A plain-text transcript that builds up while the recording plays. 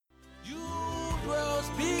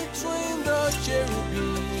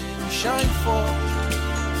cherubim shine forth.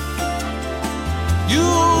 You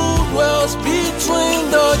dwells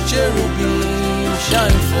between the cherubim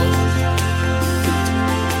shine forth.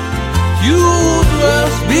 You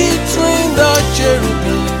dwells between the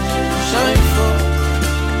cherubim shine forth.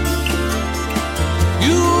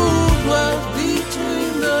 You dwells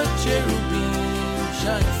between the cherubim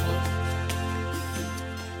shine forth.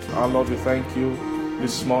 Our Lord, we thank you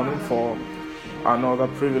this morning for another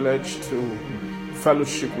privilege to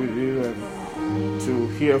fellowship with you and to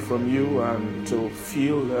hear from you and to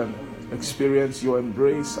feel and experience your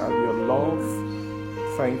embrace and your love.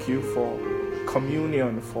 Thank you for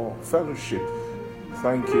communion, for fellowship.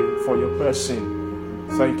 Thank you for your person.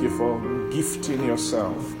 Thank you for gifting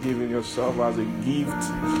yourself, giving yourself as a gift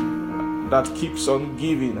that keeps on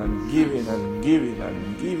giving and giving and giving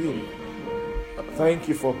and giving. Thank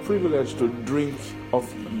you for privilege to drink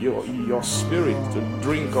of your spirit, to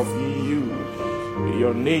drink of you,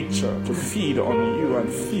 your nature, to feed on you and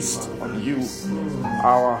feast on you,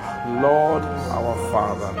 our Lord, our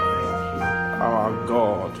Father, our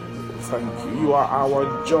God. Thank you. You are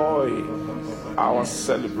our joy, our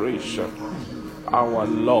celebration, our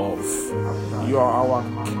love. You are our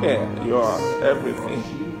care. You are everything.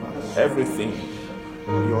 Everything.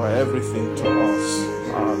 You are everything to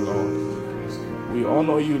us, our Lord. We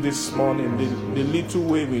honor you this morning, the little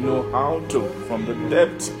way we know how to, from the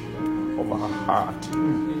depth of our heart.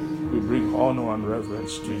 We bring honor and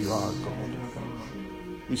reverence to you, our God.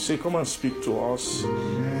 We say, come and speak to us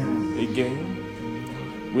again.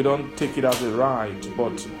 We don't take it as a right,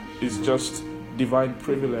 but it's just divine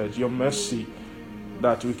privilege, your mercy,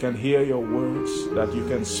 that we can hear your words, that you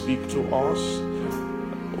can speak to us.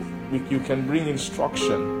 You can bring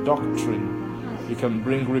instruction, doctrine. You can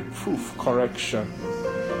bring reproof, correction,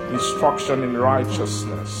 instruction in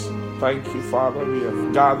righteousness. Thank you, Father. We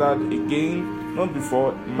have gathered again, not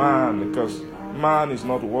before man, because man is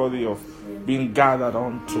not worthy of being gathered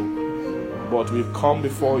onto. But we've come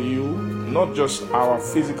before you, not just our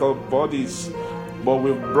physical bodies, but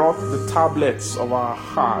we've brought the tablets of our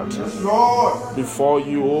heart before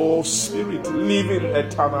you, O Spirit, living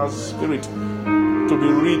eternal Spirit, to be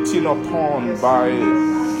written upon by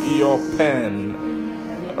your pen.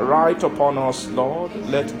 Write upon us, Lord.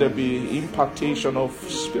 Let there be impartation of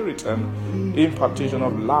spirit and impartation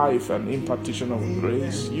of life and impartation of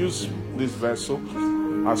grace. Use this vessel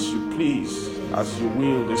as you please, as you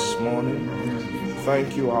will this morning.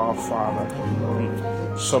 Thank you, our Father.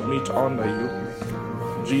 We submit under you.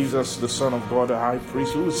 Jesus, the Son of God, the High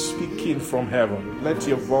Priest, who is speaking from heaven. Let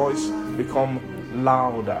your voice become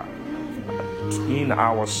louder in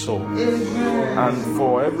our soul. And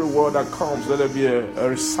for every word that comes, let there be a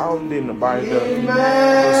resounding by the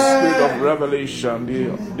spirit of revelation,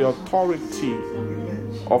 the authority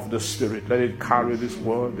of the Spirit. Let it carry this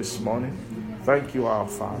word this morning. Thank you, our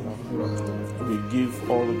Father. We give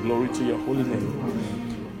all the glory to your holy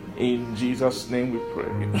name. In Jesus' name we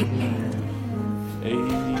pray.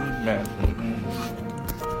 Amen.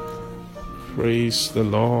 Praise the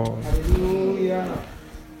Lord. Hallelujah.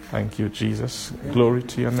 Thank you, Jesus. Glory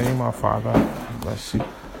to your name, our Father. Bless you.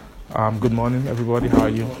 Good morning, everybody. How are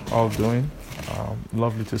you all doing?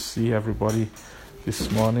 Lovely to see everybody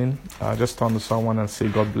this morning. Just turn to someone and say,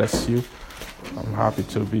 God bless you. I'm happy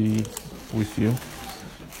to be with you.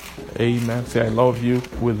 Amen. Say, I love you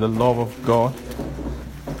with the love of God.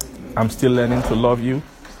 I'm still learning to love you.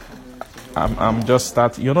 I'm just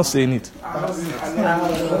starting. You're not saying it.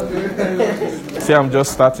 Say, I'm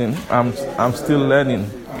just starting. I'm still learning.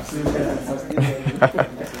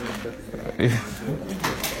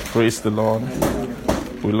 Praise the Lord.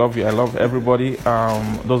 We love you. I love everybody.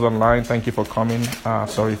 Those online, thank you for coming.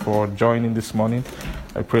 Sorry for joining this morning.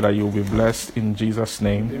 I pray that you will be blessed in Jesus'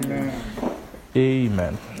 name.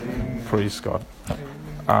 Amen. Praise God.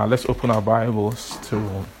 Let's open our Bibles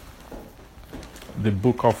to the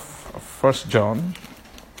book of 1 John.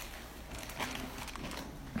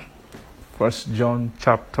 1 John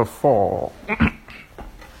chapter 4.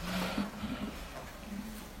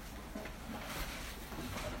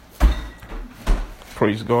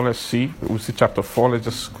 Praise God. Let's see. We'll see chapter 4. Let's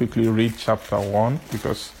just quickly read chapter 1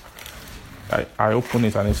 because I open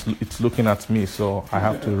it and it's looking at me, so I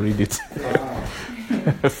have to read it.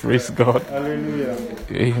 Praise God. Hallelujah.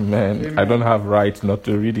 Amen. I don't have right not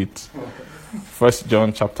to read it. 1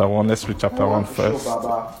 John chapter 1. Let's read chapter 1 first.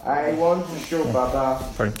 I want to show Baba.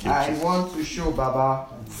 Thank you. I want to show Baba.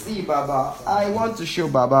 See Baba. I want to show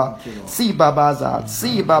Baba. See Baba's art.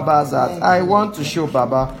 See Baba's art. I want to show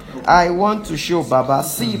Baba. I want to show Baba.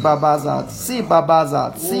 See Baba's art. See Baba's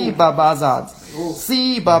art. See Baba's art.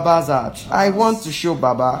 See Baba's heart. I want to show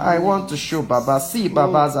Baba. I want to show Baba. See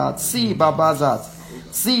Baba's heart. See Baba's heart.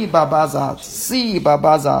 See Baba's heart. See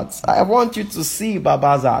Baba's heart. I want you to see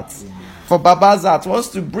Baba's heart. For Baba's heart wants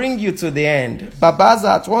to bring you to the end. Baba's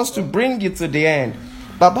heart wants to bring you to the end.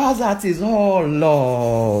 Baba's heart is all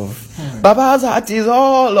love. Baba's heart is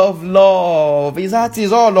all of love. His heart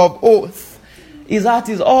is all of oath. His heart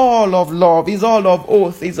is all of love. He's all of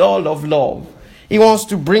oath. He's all of love. He wants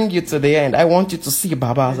to bring you to the end. I want you to see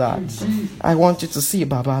Baba's heart. I want you to see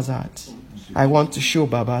Baba's heart. I want to show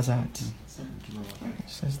Baba's heart.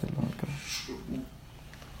 Says the Lord God.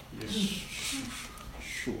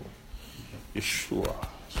 Yeshua,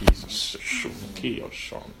 Jesus, Yeshua,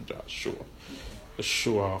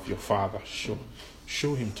 Yeshua of your Father, show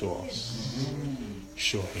him to us.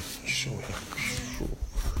 Show him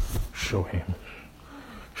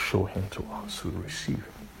to us.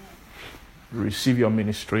 We receive your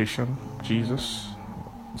ministration, Jesus,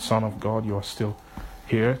 Son of God. You are still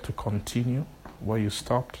here to continue where you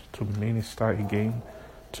stopped, to minister again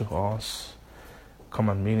to us. Come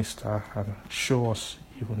and minister and show us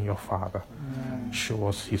even your Father. Show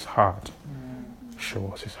us his heart.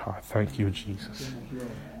 Show us his heart. Thank you, Jesus.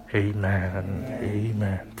 Amen.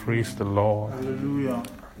 Amen. Praise the Lord. Hallelujah.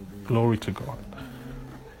 Glory to God.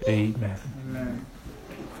 Amen. Amen.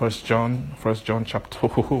 First John chapter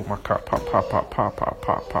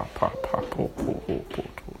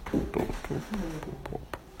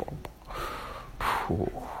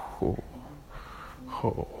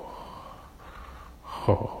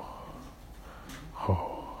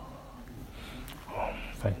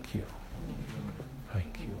thank you.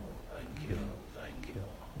 Thank you. Thank you. Thank you.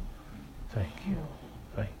 Thank you.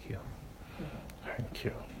 Thank you. Thank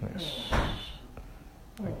you. Yes.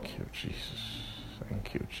 Thank you, Jesus.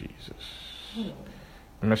 Thank you, Jesus.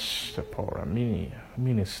 Mr. Pora,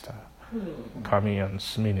 minister.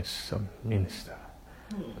 Kamians, minister.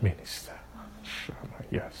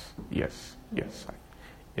 Yes.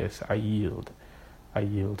 Yes, I yield. I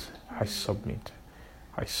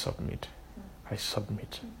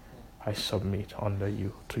submit under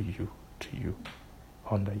you, to you,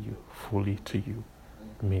 under you, fully to you.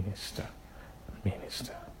 Minister.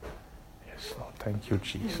 Yes, Lord. Thank you,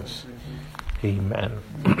 Jesus. Amen.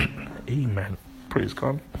 Amen. Praise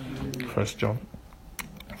God. First John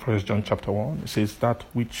chapter 1. It says that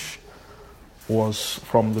which was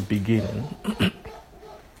from the beginning.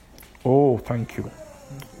 Oh, thank you.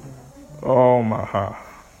 Oh, Maha.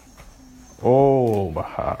 Oh,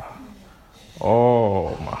 Maha.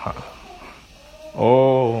 Oh, Maha.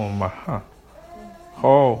 Oh, Maha.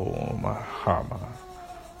 Oh, Mahama.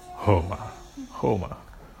 Homa. Homa.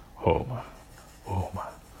 Homa. Homa.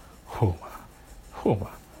 Homa.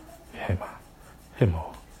 Homa. Hema.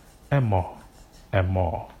 Hemo. Emo.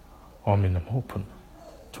 Emo. Ominum open.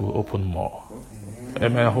 To open more.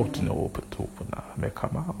 Amen. Hoping to open now. May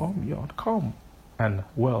come out. Come and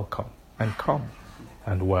welcome. And come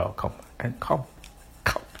and welcome. And come.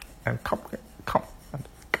 Come. And come. Come.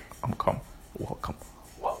 And come. Welcome.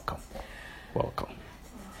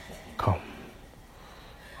 Come.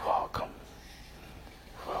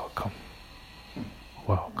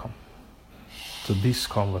 Welcome to this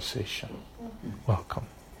conversation.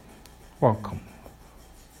 Welcome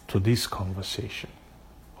to this conversation.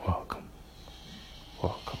 Welcome.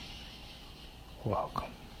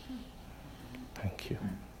 Thank you.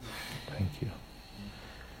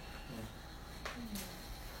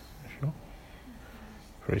 Sure.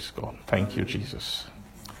 Praise God. Thank you, Jesus.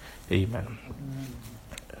 Amen.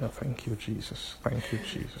 Thank you, Jesus.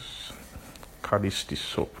 Kadisti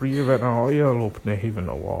so priven oil open heaven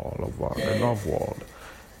a wall of the love world.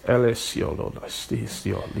 Elesio Lord, I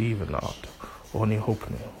still leaving out. Only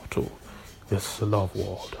hoping to this love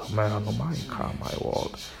world. Man, my car, my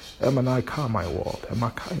world. Emana car, my world.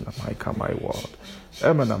 Emakaina, my car, my world.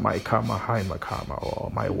 Emana, my car, my high, my car,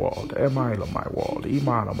 my world. Emila, my world.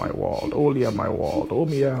 Imana, my world. Olia, my world.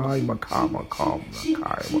 Omia, high, my car, my come.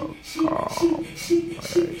 Come.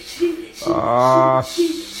 Ah.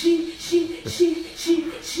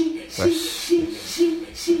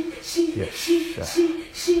 Yes.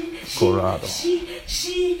 Corrado.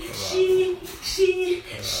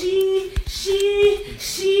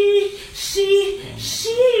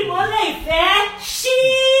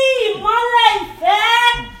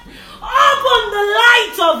 Open the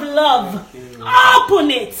light of love. Open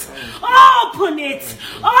it.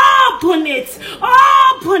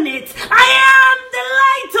 I am the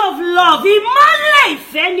light of love.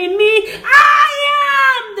 I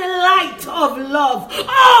am the light of love.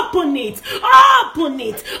 Open it. Open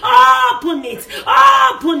it. Open it.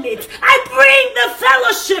 Open it. I bring the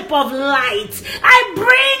fellowship of light. I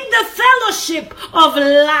bring the fellowship of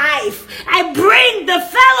life. I bring the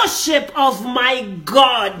fellowship of my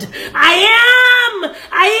God. I am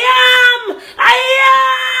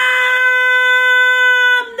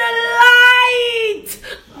the light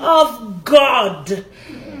of God.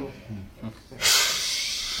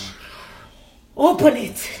 Open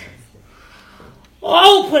it.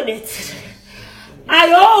 Open it.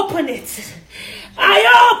 I open it. I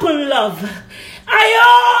open love.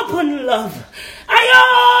 I open love. I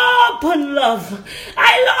open love.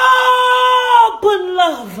 I open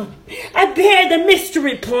love. I bear the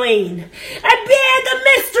mystery plain. I bear the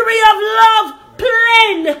mystery of love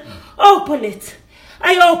plain. Open it.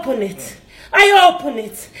 I open it. I open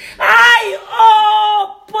it. I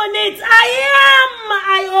open it.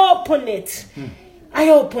 I open it. I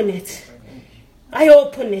open it. I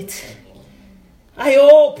open it. I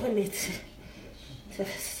open it.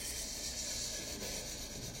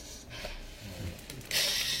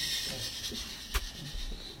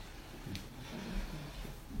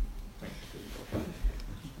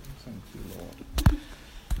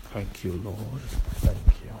 Thank you, Lord. Thank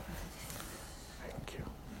you. Thank you.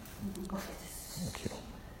 Thank you.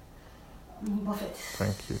 Buffet.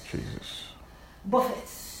 Thank you, Jesus. Buffet.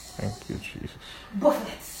 Thank you, Jesus.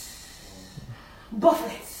 Buffet.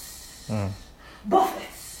 Buffet. Buffet.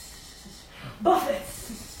 Buffet.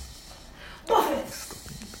 Buffet.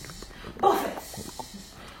 Buffet.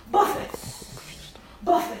 Buffet.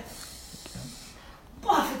 Buffet.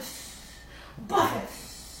 Buffet. Buffet.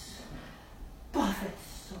 Buffet.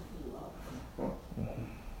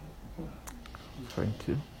 Thank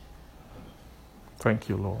you. Thank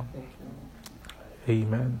you, Lord.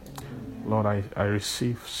 Amen. Lord, I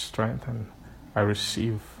receive strength and I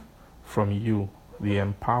receive from you the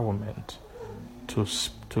empowerment to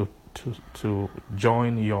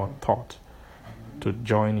join your thought, to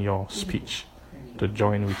join your speech, to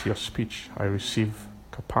join with your speech. I receive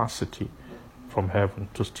capacity from heaven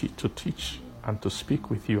to teach and to speak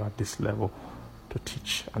with you at this level, to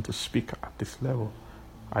teach and to speak at this level.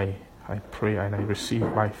 I pray and I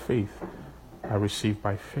receive by faith. I receive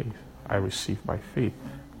by faith. I receive by faith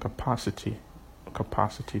capacity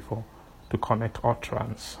to connect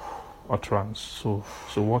utterance. So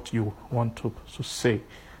what you want to say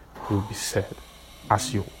will be said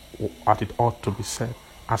as it ought to be said,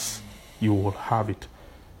 as you will have it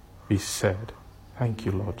be said. Thank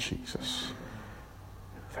you, Lord Jesus.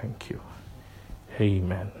 Thank you.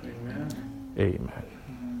 Amen. Amen.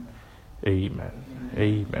 Amen. Amen.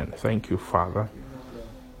 Amen. Thank you, Father.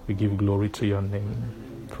 We give glory to your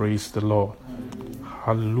name. Praise the Lord.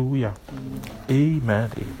 Hallelujah.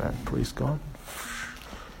 Amen. Amen. Praise God.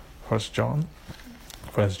 First John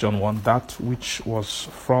 1, that which was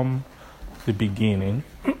from the beginning,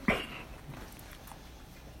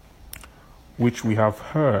 which we have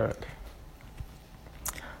heard,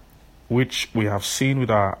 which we have seen with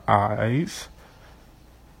our eyes,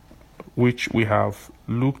 which we have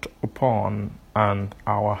looked upon, and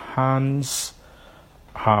our hands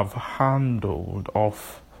have handled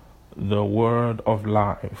of the word of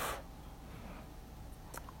life.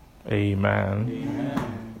 Amen.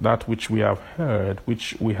 Amen. That which we have heard,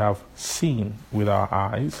 which we have seen with our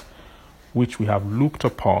eyes, which we have looked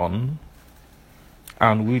upon,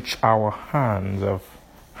 and which our hands have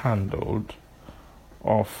handled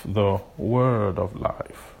of the word of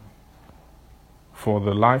life. For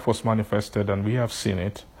the life was manifested, and we have seen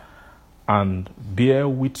it, and bear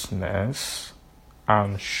witness,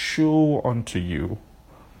 and show unto you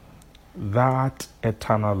that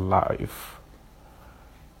eternal life,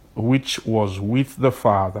 which was with the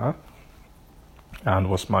Father, and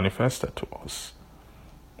was manifested to us.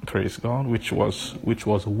 Praise God, which was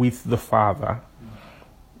with the Father,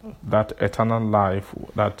 that eternal life,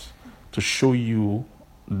 that to show you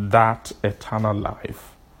that eternal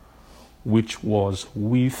life, which was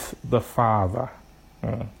with the Father,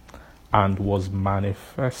 and was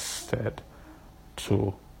manifested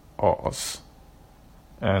to us.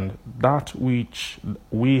 And that which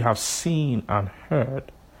we have seen and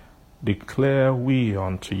heard, declare we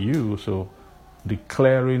unto you. So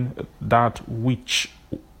declaring that which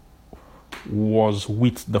was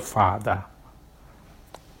with the Father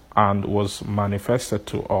and was manifested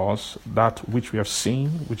to us, that which we have seen,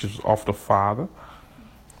 which is of the Father,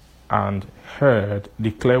 and heard,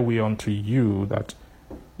 declare we unto you, that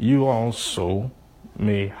you also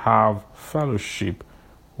may have fellowship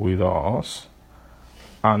with us.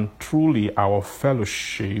 And truly our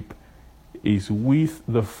fellowship is with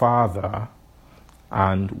the Father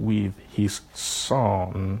and with his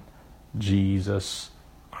Son, Jesus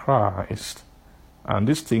Christ. And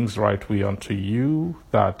these things write we unto you,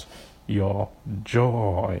 that your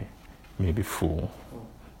joy may be full.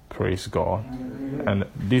 Praise God. And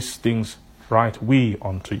these things write we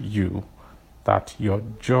unto you, that your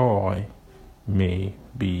joy may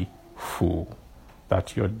be full.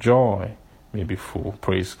 That your joy may be full.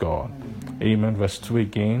 Praise God. Amen. Verse 2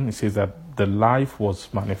 again, it says that the life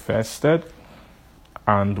was manifested,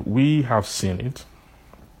 and we have seen it,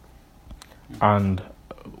 and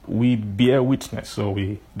we bear witness. So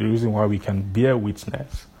the reason why we can bear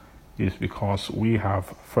witness is because we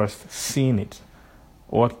have first seen it.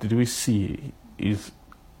 What did we see? Is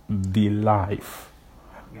the life.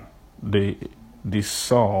 They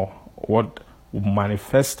saw what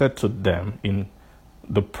manifested to them in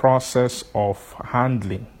the process of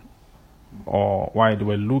handling, or while they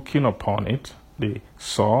were looking upon it, they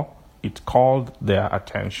saw it, called their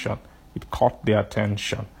attention, it caught their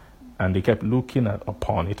attention, and they kept looking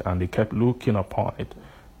upon it, and they kept looking upon it.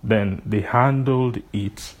 Then they handled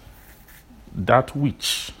it, that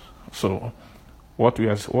which. So what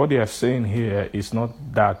they are saying here is not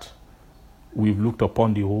that we've looked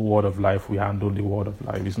upon the whole word of life, we handle the word of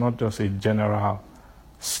life. It's not just a general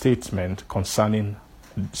statement concerning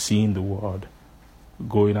seeing the word,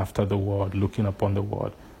 going after the word, looking upon the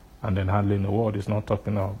word, and then handling the word. It's not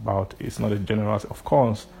talking about, it's not a general. Of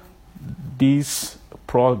course, this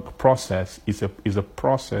process is a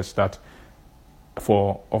process that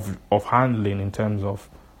of handling, in terms of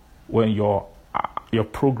when your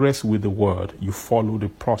progress with the word, you follow the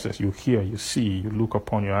process, you hear, you see, you look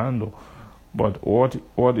upon your handle. But what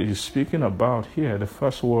it is speaking about here, the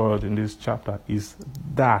first word in this chapter is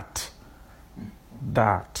that.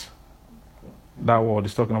 That word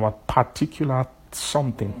is talking about particular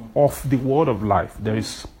something of the word of life. There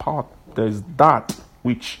is that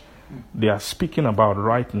which they are speaking about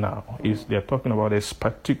right now. They are talking about this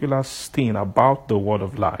particular thing about the word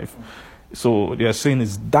of life. So they are saying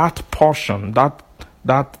is that portion,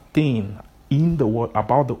 that thing in the word,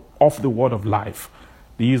 of the word of life.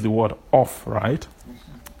 They use the word of, right?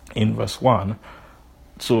 In verse 1.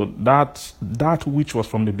 So that which was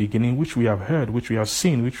from the beginning, which we have heard, which we have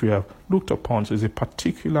seen, which we have looked upon, so is a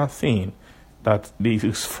particular thing that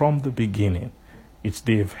is from the beginning.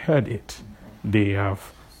 They've heard it, they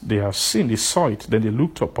have seen, they saw it, then they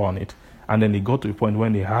looked upon it, and then they got to the point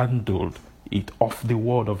when they handled it of the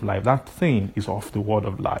word of life. That thing is of the word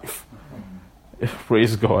of life.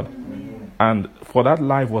 Praise God. And for that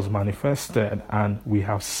life was manifested, and we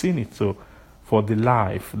have seen it. So for the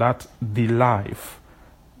life,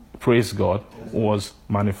 praise God, was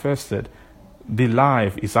manifested. The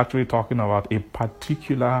life is actually talking about a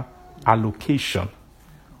particular allocation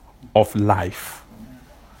of life.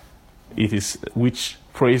 It is which,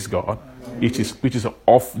 praise God, which is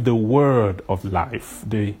of the word of life.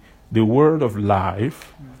 The word of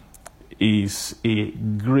life is a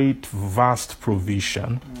great, vast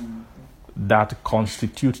provision that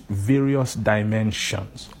constitutes various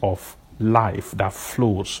dimensions of life that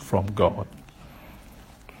flows from God.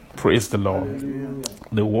 Praise the Lord.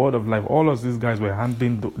 The word of life. All of these guys were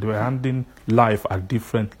handling life at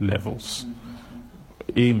different levels.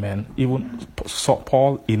 Amen. Even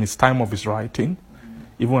Paul, in his time of his writing,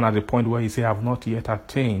 even at the point where he said, I have not yet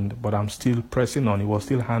attained, but I'm still pressing on, he was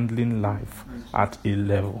still handling life at a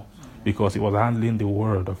level, because he was handling the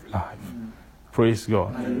word of life. Praise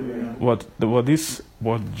God. What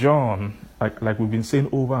John, like we've been saying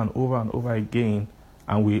over and over and over again,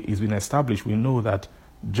 and it's been established, we know that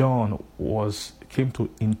John came to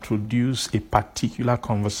introduce a particular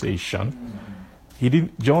conversation.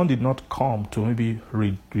 John did not come to maybe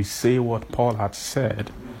re-say what Paul had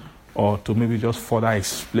said, or to maybe just further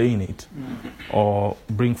explain it, or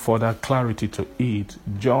bring further clarity to it.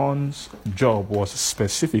 John's job was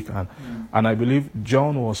specific, and I believe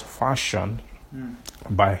John was fashioned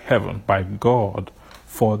by heaven, by God,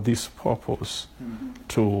 for this purpose,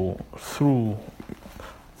 through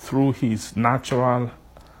his natural,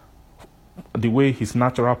 the way his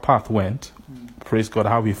natural path went, praise God,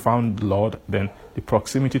 how he found the Lord, then the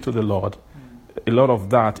proximity to the Lord. A lot of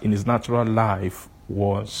that in his natural life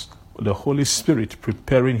was the Holy Spirit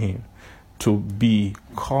preparing him to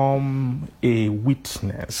become a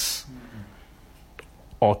witness,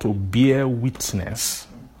 or to bear witness,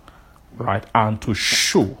 right, and to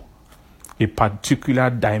show a particular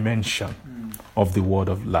dimension of the word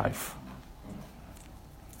of life.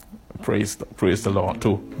 Praise the Lord.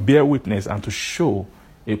 To bear witness and to show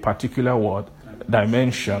a particular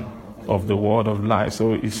dimension of the word of life.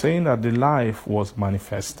 So he's saying that the life was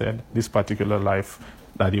manifested, this particular life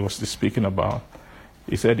that he was speaking about.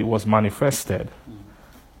 He said it was manifested.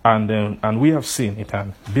 And we have seen it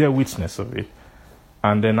and bear witness of it.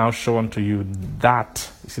 And then I'll show unto you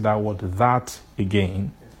that, you see that word, that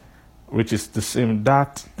again, which is the same,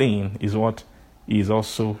 that thing is what he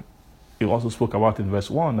also spoke about in verse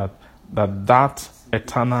 1, that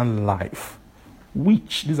eternal life,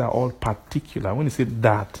 which, these are all particular. When you say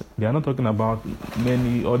that, they are not talking about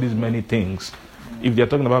all these many things. If they are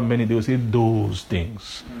talking about many, they will say those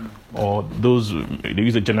things. Or those, they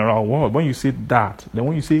use a general word. When you say that, then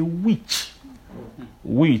when you say which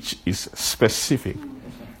is specific.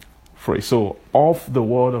 So, of the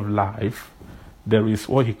word of life, there is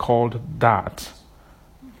what he called that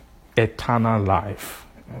eternal life.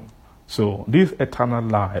 So, this eternal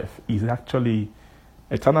life is actually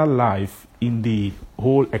eternal life in the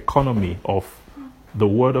whole economy of the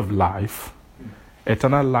word of life.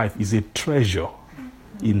 Eternal life is a treasure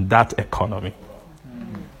in that economy.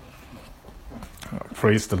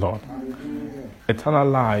 Praise the Lord. Eternal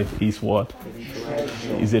life is what?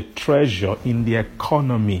 Is a treasure in the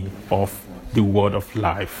economy of the word of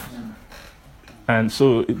life. And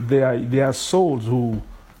so there are souls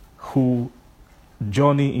who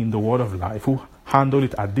journey in the word of life, who handle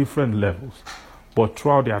it at different levels. But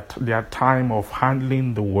throughout their time of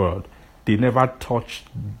handling the word, they never touched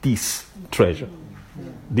this treasure,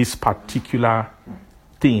 this particular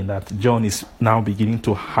thing that John is now beginning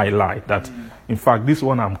to highlight. That, in fact, this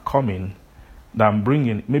one that I'm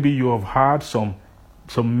bringing, maybe you have had some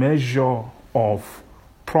measure of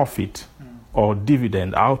profit or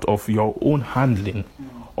dividend out of your own handling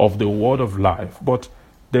of the word of life, but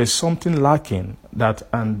there's something lacking, that,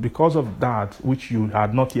 and because of that which you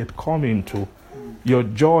had not yet come into, your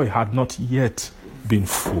joy had not yet been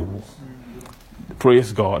full.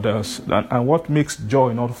 Praise God. And what makes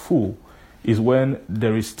joy not full is when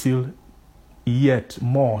there is still yet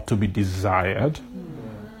more to be desired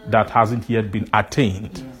that hasn't yet been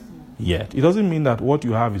attained yet. It doesn't mean that what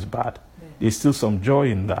you have is bad. There's still some joy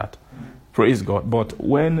in that. Praise God. But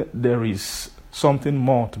when there is something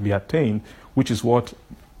more to be attained, which is what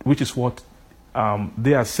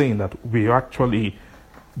they are saying, that we actually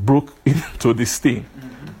broke into this thing.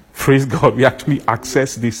 Praise God. We actually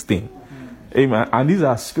access this thing. Amen. And these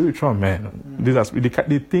are spiritual men. These are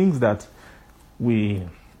the things that we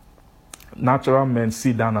natural men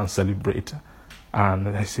sit down and celebrate. And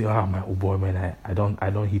I say, my boy, man, I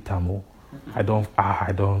don't hit them. I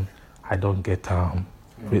don't get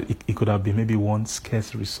it could have been maybe one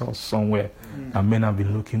scarce resource somewhere that men have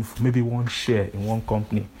been looking for, maybe one share in one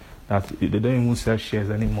company that they don't even sell shares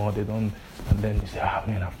anymore. They don't, and then they say,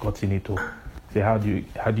 man, I've gotten it. Say, how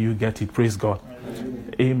do you get it? Praise God.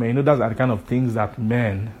 Amen. You know, that's the kind of things that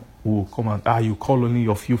men will come and you call only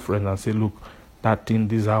your few friends and say, look, that thing,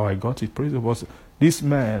 this is how I got it. Praise God. These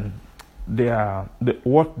men,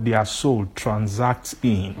 what their soul transacts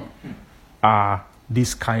in are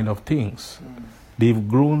these kind of things. They've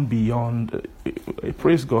grown beyond,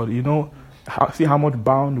 praise God, you know, see how much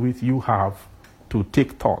bandwidth you have to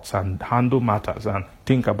take thoughts and handle matters and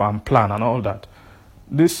think about and plan and all that.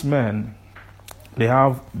 These men, they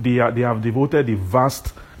have devoted the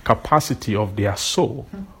vast capacity of their soul,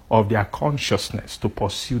 of their consciousness to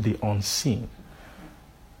pursue the unseen.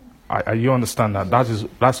 You understand that?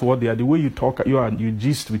 That's what they are. The way you talk, you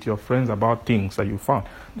gist with your friends about things that you found.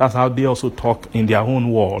 That's how they also talk in their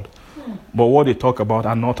own world. But what they talk about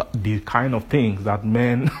are not the kind of things that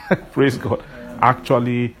men, praise God,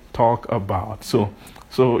 actually talk about. So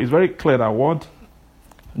it's very clear that what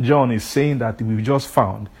John is saying that we've just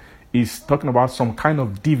found is talking about some kind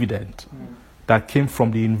of dividend that came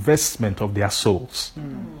from the investment of their souls.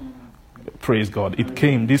 Praise God. It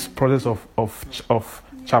came, this process of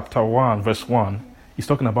chapter 1, verse 1, is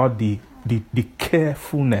talking about the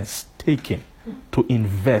carefulness taken to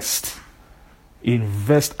invest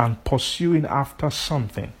and pursuing after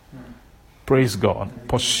something. Praise God.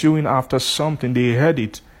 Pursuing after something. They heard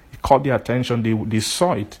it caught their attention, they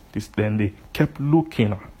saw it, then they kept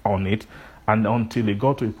looking on it, and until they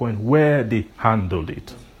got to a point where they handled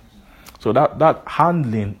it. So that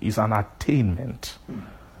handling is an attainment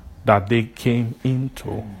that they came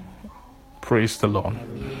into. Praise the Lord.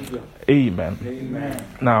 Amen. Amen.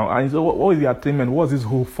 Now, and so what is the attainment? What is this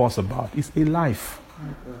whole fuss about? It's a life.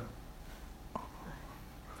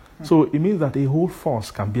 So it means that a whole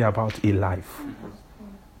force can be about a life.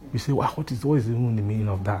 You say, well, what is even the meaning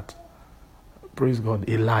of that? Praise God,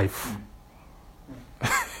 a life.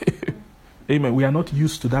 Amen. We are not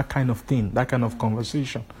used to that kind of thing, that kind of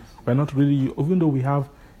conversation. We're not really, even though we have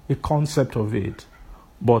a concept of it,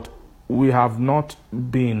 but we have not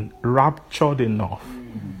been raptured enough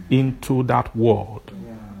into that world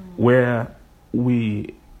where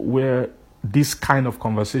where this kind of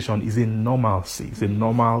conversation is a normalcy, it's a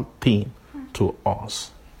normal thing to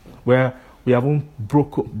us, where we haven't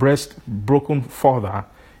broken further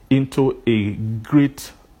into a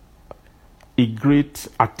great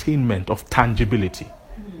attainment of tangibility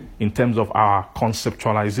in terms of our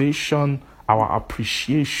conceptualization, our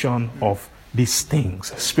appreciation of these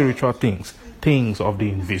things, spiritual things, things of the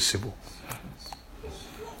invisible.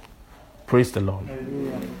 Praise the Lord.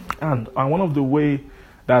 And one of the ways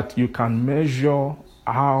that you can measure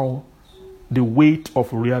how the weight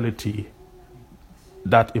of reality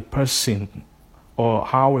that a person, or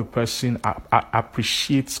how a person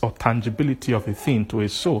appreciates or tangibility of a thing to a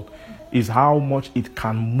soul, is how much it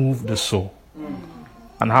can move the soul,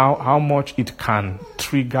 and how much it can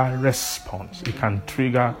trigger response. It can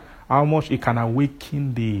trigger how much it can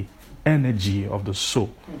awaken the energy of the soul,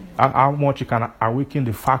 how much it can awaken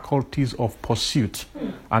the faculties of pursuit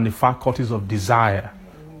and the faculties of desire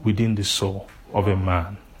within the soul of a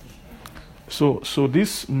man. So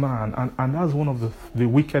this man, and that's one of the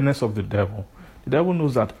wickedness of the devil. The devil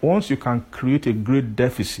knows that once you can create a great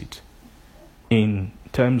deficit in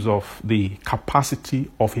terms of the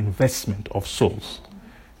capacity of investment of souls,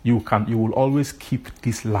 you will always keep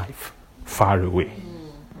this life far away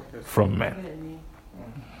from men.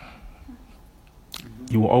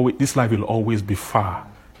 This life will always be far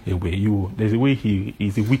away. There's a way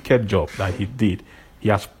it's a wicked job that he did.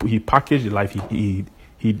 He packaged the life.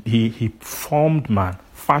 He formed man,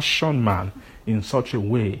 fashioned man in such a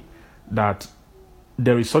way that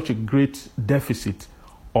there is such a great deficit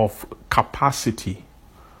of capacity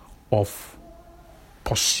of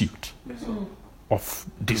pursuit, of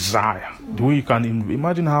desire. The way you can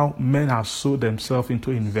imagine how men have sold themselves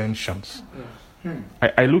into inventions.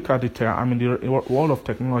 I look at it. I'm in the world of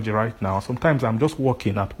technology right now. Sometimes I'm just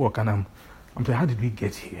working at work and I'm saying, how did we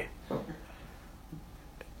get here?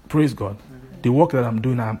 Praise God. The work that I'm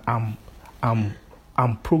doing,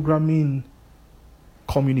 I'm programming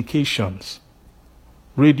communications,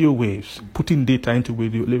 radio waves, putting data into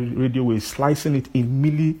radio waves, slicing it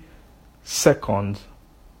in millisecond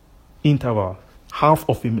interval.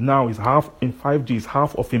 Now is half in 5G is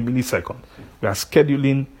half of a millisecond. We are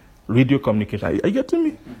scheduling radio communication. Are you getting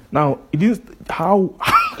me? Now it is how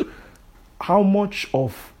much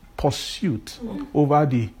of pursuit over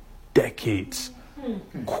the decades.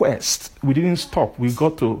 Quest. We didn't stop. We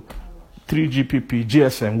got to 3GPP,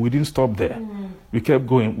 GSM. We didn't stop there. We kept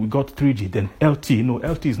going. We got 3G, then LT. No,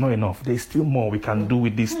 LT is not enough. There's still more we can do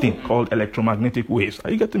with this thing called electromagnetic waves.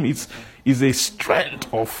 Are you getting me? It's a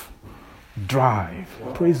strength of drive.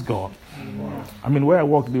 Praise God. I mean, where I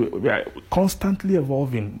work, we are constantly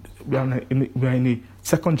evolving. We are in a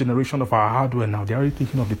second generation of our hardware now. They're already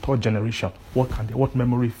thinking of the third generation. What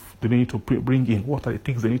memory do they need to bring in? What are the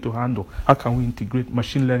things they need to handle? How can we integrate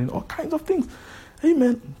machine learning? All kinds of things.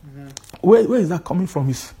 Amen. Where is that coming from?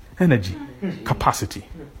 His energy, capacity.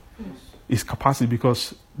 It's capacity,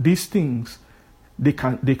 because these things, they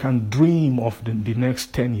can dream of the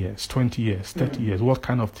next 10 years, 20 years, 30 years. What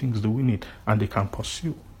kind of things do we need? And they can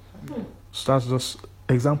pursue. So that's just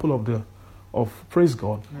example of praise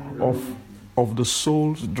God, of the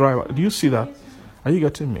soul's driver. Do you see that? Are you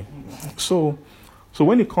getting me? So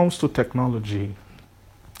when it comes to technology,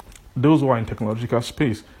 those who are in technological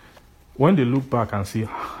space, when they look back and see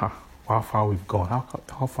how far we've gone,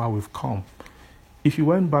 how far we've come, if you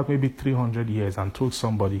went back maybe 300 years and told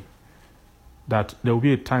somebody that there will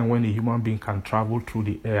be a time when a human being can travel through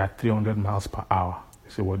the air at 300 miles per hour,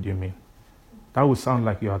 they say, what do you mean? That would sound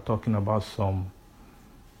like you are talking about some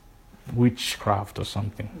witchcraft or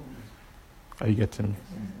something. Are you getting me?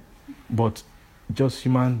 But just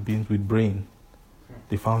human beings with brain,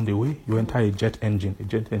 they found a way. You enter a jet engine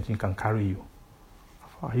can carry you.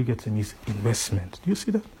 Are you getting me? It's investment. Do you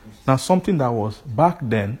see that? Now, something that was back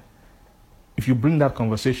then, if you bring that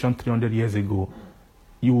conversation 300 years ago,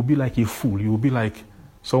 you will be like a fool. You will be like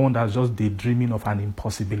someone that's just daydreaming of an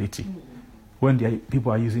impossibility. When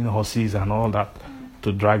people are using horses and all that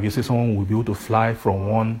to drive, you say someone will be able to fly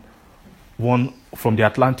from from the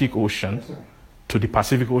Atlantic Ocean to the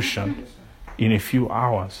Pacific Ocean in a few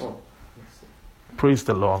hours. Praise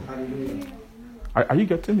the Lord. Are you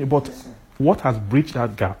getting me? But what has bridged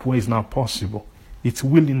that gap where it's now possible? It's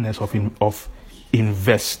willingness of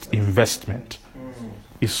investment.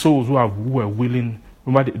 It's souls who were willing.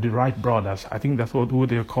 Remember the Wright brothers? I think that's who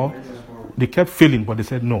they call. They kept failing, but they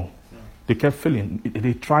said no. They kept failing.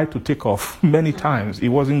 They tried to take off many times. It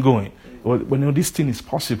wasn't going. But this thing is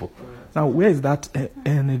possible. Now, where is that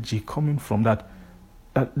energy coming from? That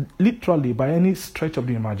that literally, by any stretch of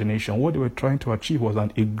the imagination, what they were trying to achieve was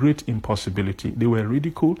a great impossibility. They were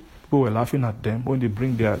ridiculed. People were laughing at them when they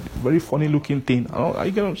bring their very funny-looking thing. Oh,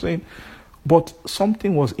 you get what I'm saying? But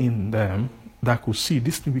something was in them that could see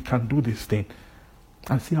this thing. We can do this thing,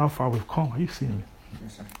 and see how far we've come. Are you seeing me?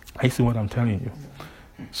 Are you seeing what I'm telling you?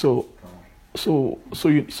 So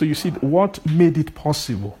you see what made it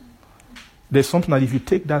possible. There's something that if you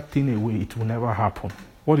take that thing away, it will never happen.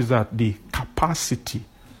 What is that? The capacity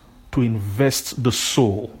to invest the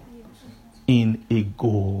soul in a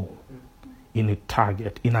goal, in a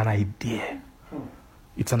target, in an idea.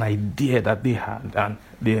 It's an idea that they had, and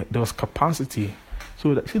there was capacity.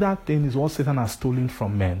 So that thing is what Satan has stolen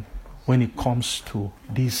from men when it comes to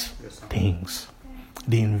these things.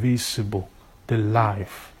 The invisible, the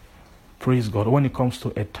life. Praise God. When it comes to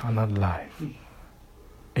eternal life.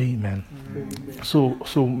 Amen. So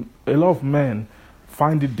a lot of men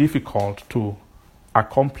find it difficult to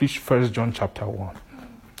accomplish 1 John chapter 1.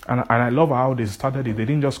 And I love how they started it. They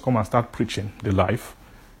didn't just come and start preaching the life.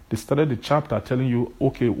 They started the chapter telling you,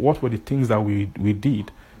 okay, what were the things that we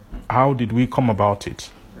did? How did we come about it?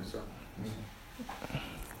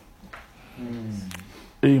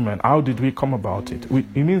 Amen. How did we come about it?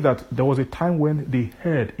 It means that there was a time when they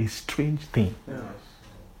heard a strange thing.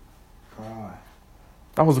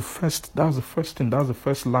 That was the first thing. That was the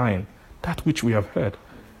first line. That which we have heard.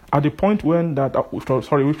 At the point when which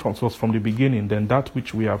was from the beginning, then that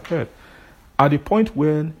which we have heard. At the point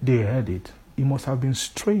when they heard it, it must have been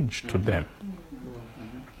strange to them.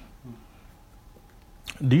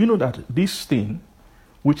 Do you know that this thing,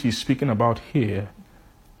 which he's speaking about here,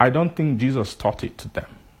 I don't think Jesus taught it to them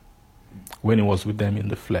when he was with them in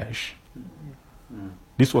the flesh.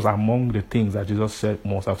 This was among the things that Jesus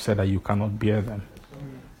must have said that you cannot bear them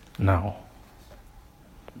now.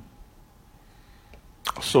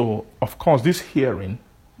 So, of course, this hearing,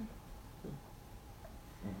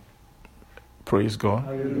 praise God.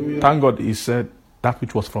 Hallelujah. Thank God he said that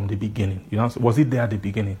which was from the beginning. You know, was it there at the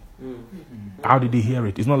beginning? How did he hear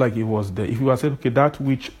it? It's not like it was there. If you had said, okay, that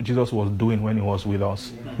which Jesus was doing when he was with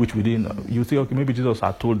us, which we didn't, you think, okay, maybe Jesus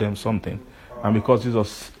had told them something. And because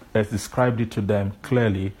Jesus has described it to them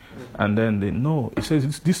clearly, and then they know, it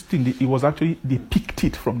says this thing, it was actually, they picked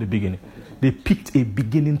it from the beginning. They picked a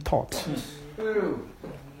beginning thought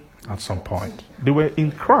at some point. They were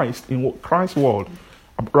in Christ, in Christ's world.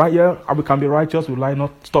 Right here, we can be righteous,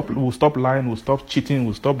 we'll stop lying, we'll stop cheating,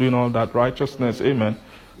 we'll stop doing all that righteousness. Amen.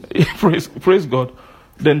 Praise God.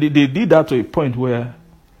 Then they did that to a point where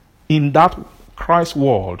in that Christ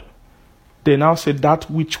world, they now said that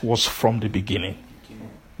which was from the beginning.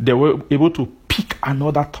 They were able to pick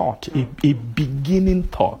another thought, a beginning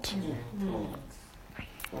thought.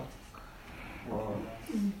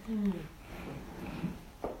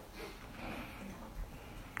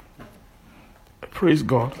 Praise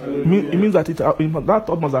God. It means that that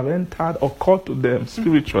thought must have entered or caught to them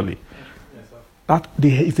spiritually. That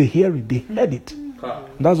it's a hearing, they heard it.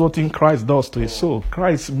 That's what in Christ does to his soul.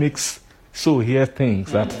 Christ makes soul hear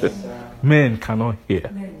things that men cannot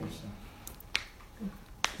hear.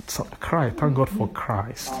 So, thank God for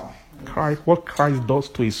Christ. What Christ does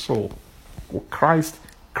to his soul. Christ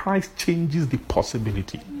changes the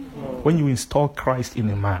possibility. When you install Christ in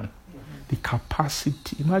a man, the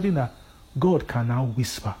capacity, imagine that God can now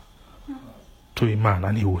whisper to a man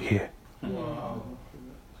and he will hear.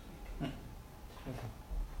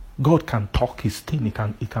 God can talk his thing.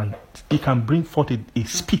 He can bring forth a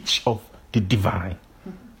speech of the divine,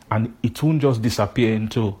 and it won't just disappear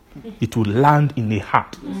into. It will land in the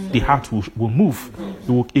heart. The heart will move.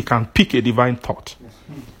 It can pick a divine thought.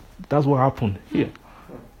 That's what happened here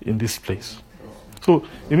in this place. So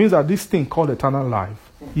it means that this thing called eternal life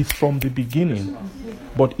is from the beginning,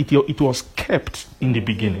 but it was kept in the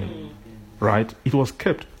beginning, right? It was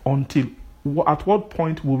kept until at what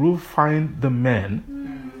point will we find the men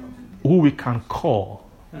who we can call,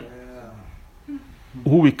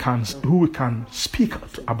 who we can speak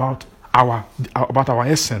about our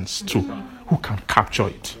essence to, who can capture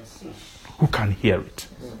it, who can hear it.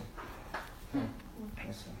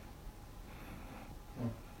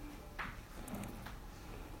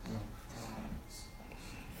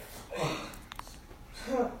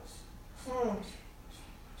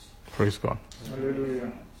 Praise God.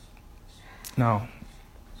 Hallelujah. Now,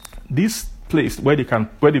 this place where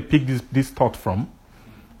they pick this thought from,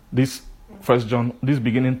 this 1 John, this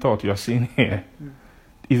beginning thought you are seeing here,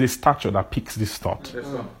 is a statue that picks this thought. Yes,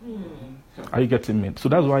 are you getting me? So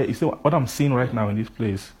that's why you see what I'm seeing right now in this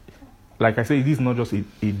place. Like I say, it is not just a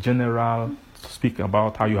general speak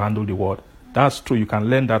about how you handle the word. That's true. You can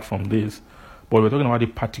learn that from this. But we're talking about the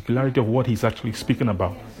particularity of what he's actually speaking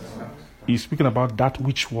about. He's speaking about that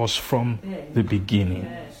which was from the beginning.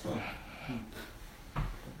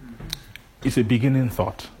 It's a beginning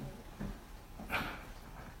thought.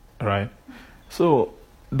 Right? So,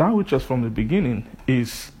 that which was from the beginning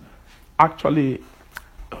is actually,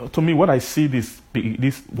 to me, what I see this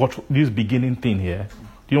beginning thing here,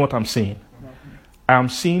 do you know what I'm saying? I am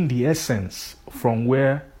seeing the essence from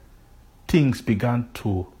where things began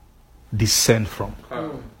to descend from.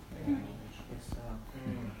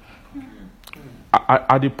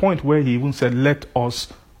 At the point where he even said, let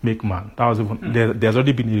us make man. That was even, there's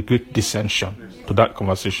already been a great dissension to that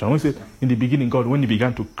conversation. When he said, in the beginning, God, when he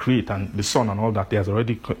began to create and the sun and all that, there's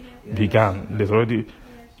already began. There's already,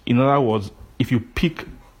 in other words, if you pick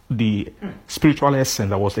the spiritual essence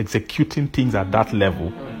that was executing things at that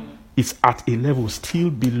level, it's at a level still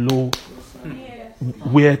below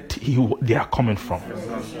where they are coming from.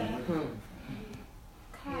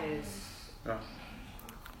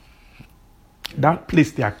 That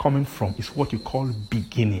place they are coming from is what you call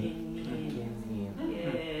beginning.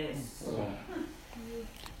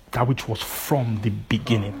 That which was from the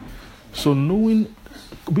beginning. So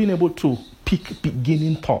being able to pick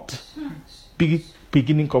beginning thought,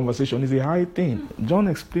 beginning conversation is a high thing. John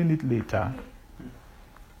explained it later.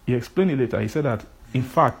 He explained it later. He said that, in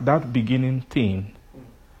fact, that beginning thing,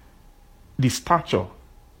 the stature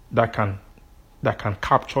that can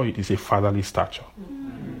capture it is a fatherly stature.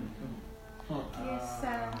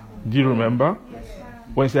 Do you remember?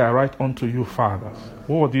 When he said, I write unto you fathers.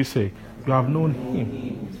 What did he say? You have known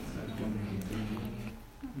him.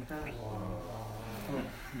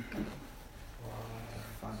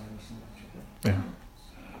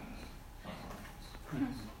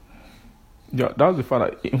 Yeah, that was the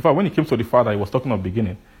father. In fact, when he came to the father, he was talking about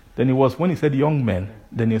beginning. Then it was when he said young men,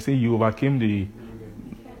 then he said you overcame the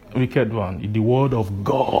wicked one. The word of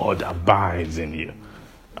God abides in you.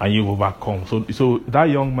 And you overcome. So that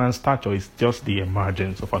young man's stature is just the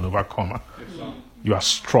emergence of an overcomer. You are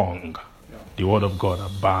strong. The word of God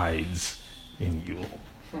abides in you.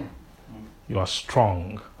 You are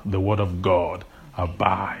strong. The word of God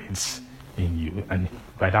abides in you. And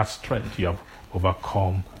by that strength, you have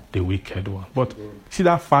overcome the wicked one. But see,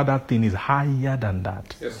 that father thing is higher than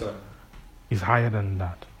that. Yes, sir. It's higher than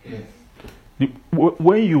that. Yes.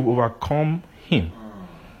 When you overcome him,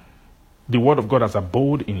 the word of God has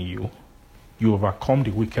abode in you, you overcome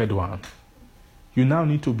the wicked one. You now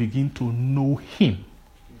need to begin to know him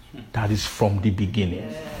that is from the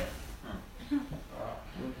beginning.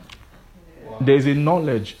 There is a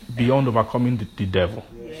knowledge beyond overcoming the devil.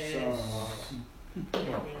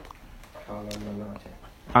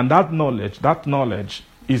 And that knowledge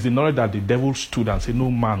is the knowledge that the devil stood and said, no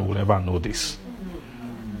man will ever know this.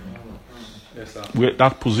 Yes, sir.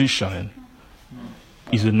 That positioning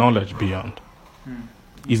is the knowledge beyond.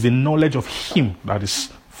 Is the knowledge of him that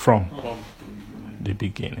is from the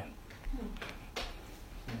beginning.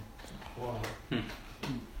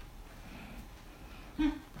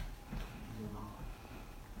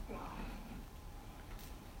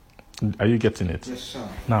 Are you getting it? Yes, sir.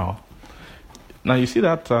 Now you see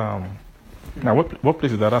that. Now, what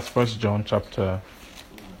place is that? That's 1 John chapter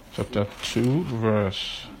 2,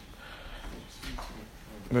 verse.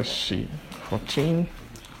 Let's see, 14.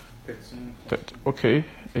 Okay,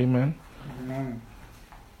 amen.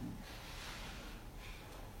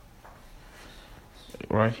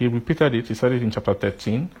 Right, he repeated it. He said it in chapter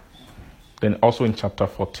 13, then also in chapter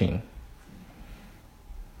 14.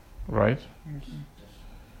 Right?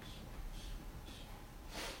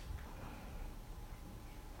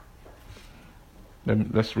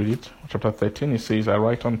 Then let's read it. Chapter 13, it says, I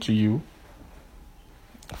write unto you,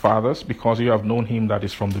 fathers, because you have known him that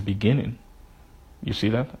is from the beginning. You see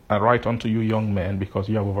that? I write unto you, young men, because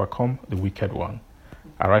you have overcome the wicked one.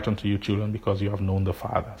 I write unto you, children, because you have known the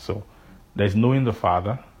Father. So there's knowing the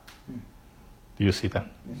Father. Do you see that?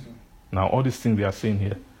 Yes, now, all these things they are saying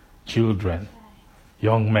here, children,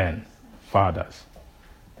 young men, fathers,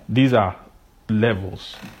 these are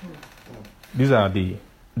levels. These are the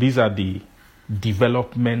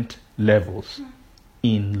development levels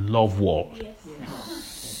in love world.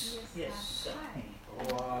 Yes. Yes.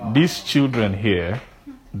 These children here,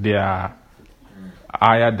 they are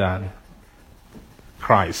higher than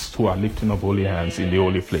Christ, who are lifting up holy hands in the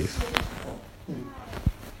holy place.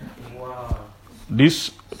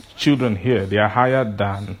 These children here, they are higher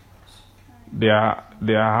than.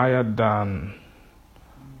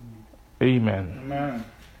 Amen.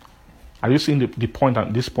 Are you seeing the point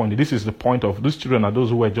at this point? This is the point of these children are those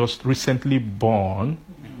who were just recently born,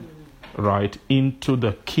 right, into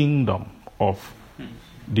the kingdom of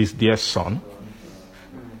this dear son.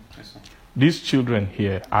 These children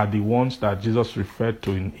here are the ones that Jesus referred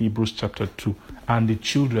to in Hebrews chapter 2, and the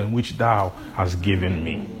children which thou hast given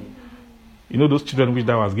me. You know those children which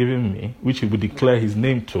thou hast given me, which he will declare his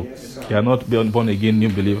name to. They are not born again new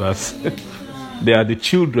believers. They are the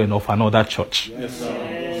children of another church.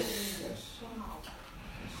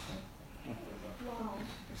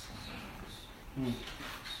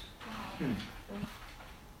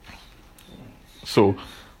 So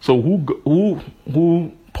who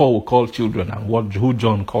Paul will call children and who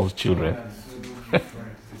John calls children,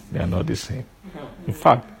 they are not the same. In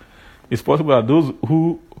fact, it's possible that those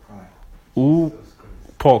who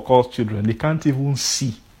Paul calls children, they can't even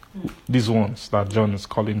see these ones that John is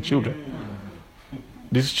calling children.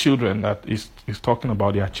 These children that is talking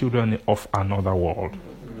about, they are children of another world.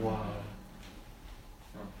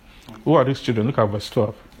 Who are these children? Look at verse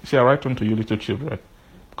 12. See, I write unto you, little children,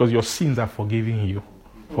 because your sins are forgiven you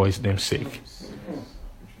for his name's sake.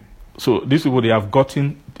 So these people,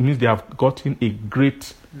 it means they have gotten a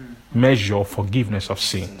great measure of forgiveness of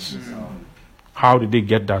sins. How did they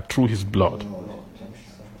get that? Through his blood.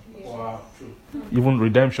 Even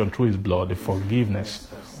redemption through his blood, the forgiveness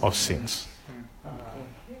of sins.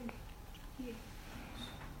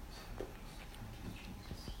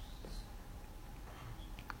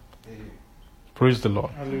 Praise the Lord.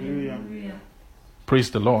 Hallelujah. Praise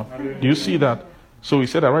the Lord. Hallelujah. Do you see that? So he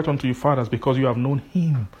said, I write unto you, fathers, because you have known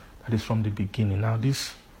him that is from the beginning. Now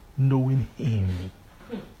this knowing him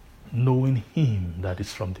that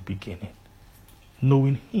is from the beginning.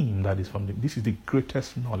 Knowing him that is from the... This is the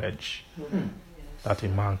greatest knowledge that a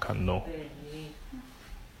man can know.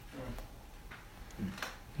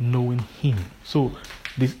 Knowing him. So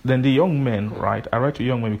then the young men, right? I write to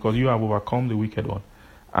young men because you have overcome the wicked one.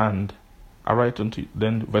 And I write unto you,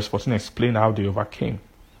 then verse 14 explain how they overcame.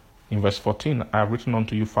 In verse 14, I have written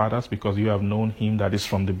unto you, fathers, because you have known him that is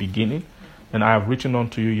from the beginning. And I have written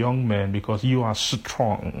unto you, young men, because you are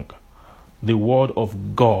strong. The word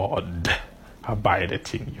of God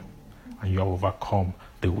abideth in you, and you have overcome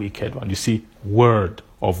the wicked one. You see, word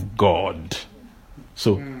of God.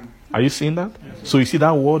 So, are you seeing that? So you see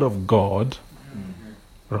that word of God,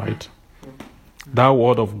 right? That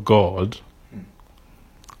word of God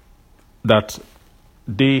that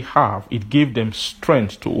they have, it gave them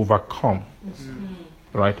strength to overcome,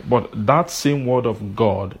 right? But that same word of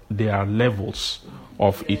God, there are levels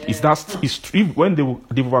of it. When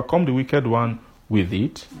they overcome the wicked one with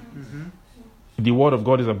it, the word of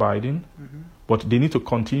God is abiding, but they need to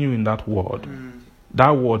continue in that word.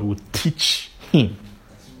 That word will teach him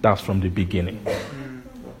that's from the beginning.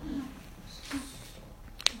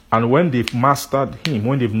 And when they've mastered him,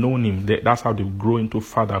 when they've known him, that's how they grow into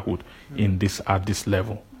fatherhood at this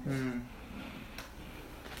level.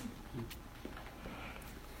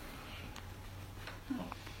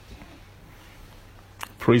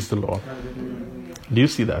 Praise the Lord. Do you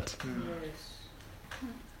see that?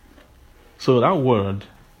 So that word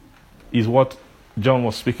is what John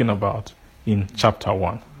was speaking about in chapter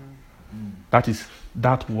 1. That is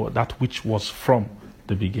that word, that which was from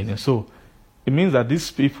the beginning. So it means that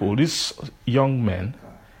these people, these young men,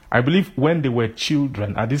 I believe when they were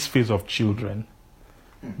children, at this phase of children,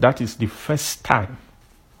 that is the first time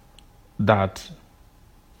that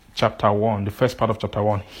chapter 1, the first part of chapter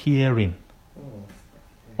 1, hearing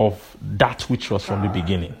of that which was from the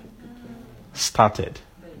beginning started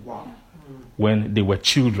when they were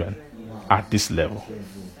children at this level.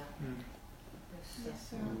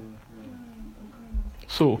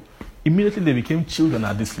 So immediately they became children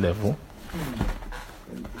at this level.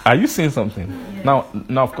 Are you seeing something? Now,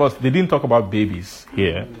 of course, they didn't talk about babies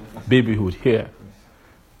here, babyhood here.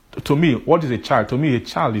 To me, what is a child? To me, a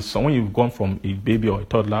child is when you've gone from a baby or a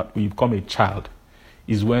toddler, you become a child.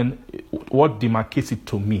 Is when what demarcates it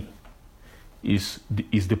to me is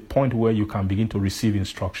the point where you can begin to receive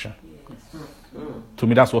instruction. To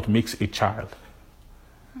me, that's what makes a child.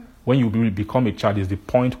 When you become a child is the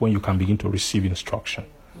point when you can begin to receive instruction.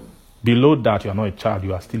 Below that, you are not a child,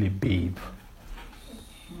 you are still a babe.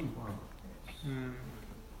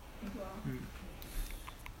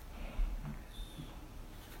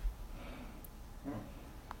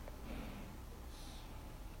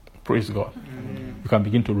 Praise God. You can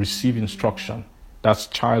begin to receive instruction. That's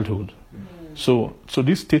childhood. So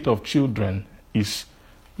this state of children is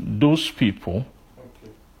those people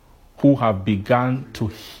who have begun to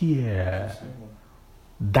hear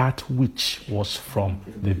that which was from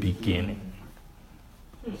the beginning.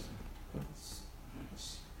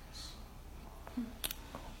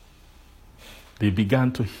 They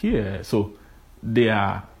began to hear. So they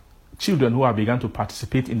are children who have begun to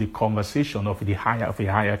participate in the conversation of a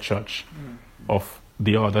higher church, of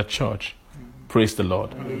the other church. Praise the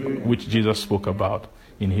Lord. Which Jesus spoke about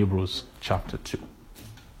in Hebrews chapter 2.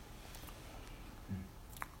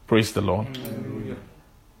 Praise the Lord.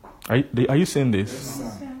 Are you saying this?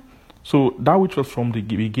 So that which was from the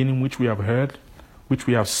beginning, which we have heard, which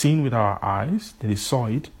we have seen with our eyes, they saw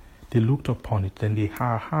it, they looked upon it, then they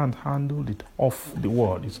handled it off the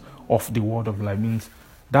word. It's off the word of life. Means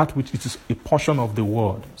that which it is a portion of the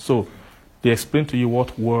word. So they explain to you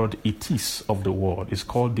what word it is of the word. It's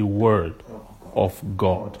called the word of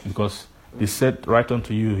God. Because they said, right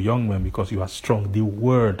unto you, young men, because you are strong, the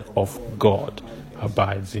word of God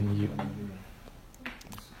abides in you.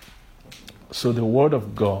 So the word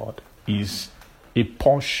of God is a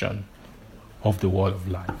portion of the word of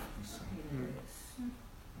life.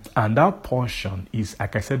 And that portion is,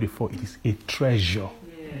 like I said before, it is a treasure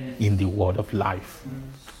in the word of life.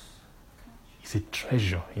 It's a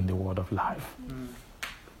treasure in the word of life.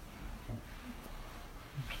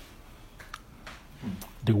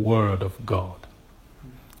 The word of God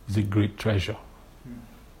is a great treasure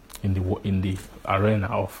in the arena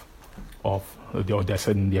of they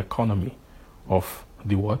said in the economy of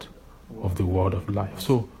the word of the word of life.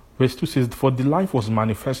 So verse 2 says, for the life was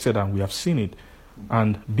manifested and we have seen it,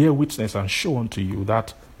 and bear witness and show unto you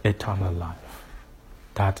that eternal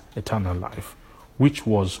life, which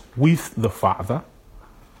was with the Father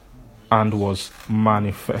and was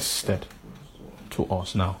manifested to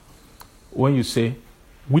us. Now, when you say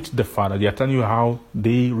with the Father, they are telling you how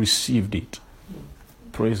they received it.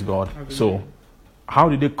 Praise God. So, how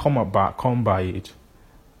did they come by it?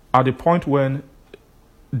 At the point when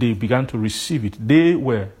they began to receive it, they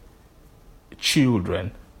were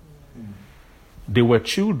children. They were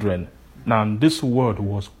children. Now, this word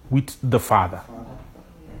was with the Father.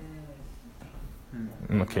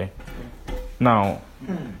 Okay. Now,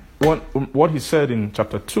 what he said in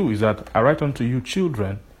chapter 2 is that I write unto you,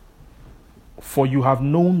 children, for you have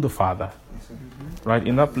known the Father. Right?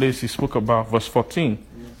 In that place, he spoke about, verse 14,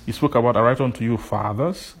 he spoke about, I write unto you,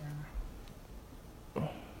 fathers.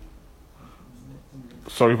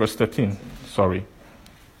 Sorry, verse 13. Sorry.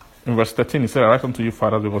 In verse 13, he said, I write unto you,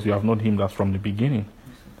 fathers, because you have known him that's from the beginning.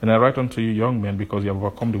 And I write unto you, young men, because you have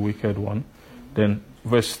overcome the wicked one. Then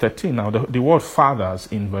verse 13, now the word fathers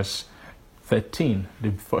in verse 13,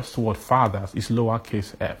 the first word fathers is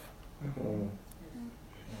lowercase f.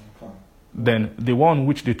 Then the one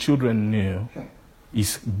which the children knew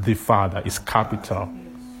is the Father, is capital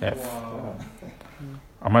F.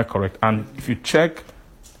 Am I correct? And if you check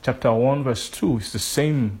chapter 1, verse 2, it's the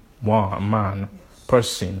same one,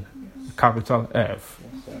 person, capital F,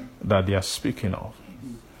 that they are speaking of.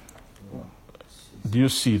 Do you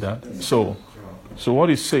see that? So what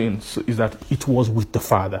he's saying is that it was with the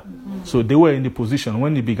Father. So they were in the position,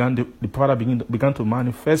 when the Father began to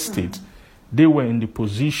manifest it, they were in the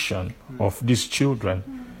position of these children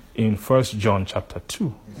in 1 John chapter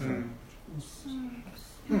 2.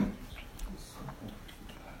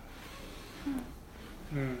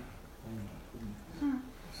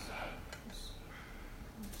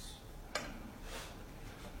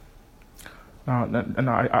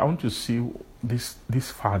 Now I want to see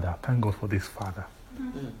this Father. Thank God for this Father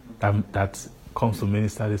that comes to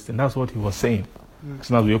minister this thing. That's what he was saying. As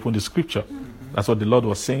soon as we open the scripture, that's what the Lord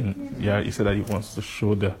was saying. Yeah, he said that he wants to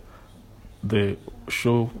show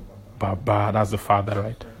show Baba, that's the Father,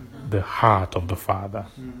 right? The heart of the Father.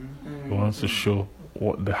 He wants to show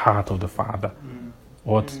what the heart of the Father,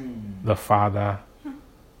 what the Father's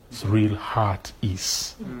real heart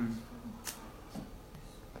is.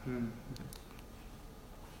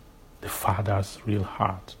 The Father's real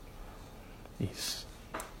heart is.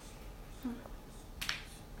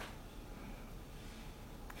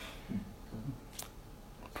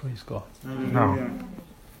 Praise God. Now,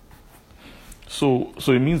 so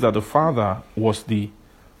it means that the Father was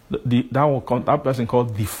that person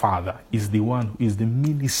called the Father is the one who is the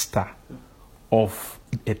minister of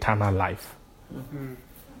eternal life.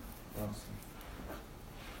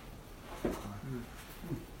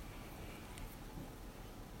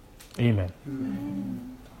 Amen.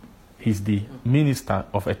 He's the minister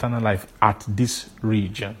of eternal life at this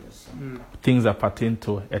region. Things that pertain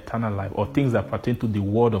to eternal life, or things that pertain to the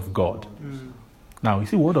Word of God. Now, you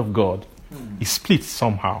see, Word of God is split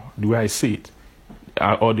somehow, the way I see it,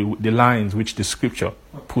 or the lines which the Scripture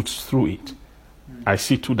puts through it. I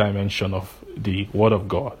see two dimensions of the Word of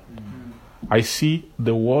God. I see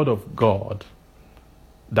the Word of God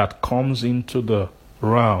that comes into the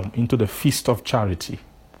realm, into the feast of charity.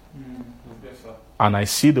 And I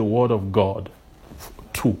see the Word of God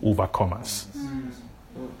to overcomers.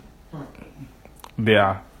 There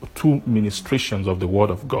are two ministrations of the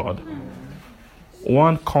Word of God.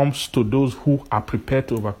 One comes to those who are prepared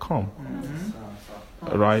to overcome.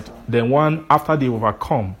 Right? Then one, after they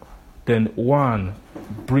overcome, then one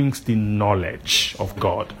brings the knowledge of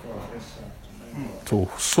God to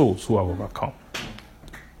souls who have overcome.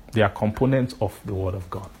 They are components of the Word of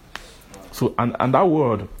God. So, and that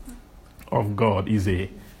Word of God is a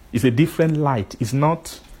different light. It's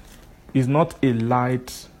not a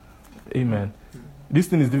light. Amen. This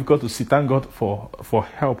thing is difficult to see. Thank God for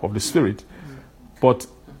help of the Spirit. But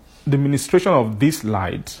the ministration of this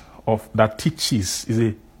light that teaches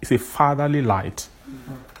is a fatherly light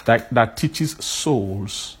that teaches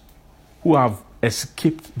souls who have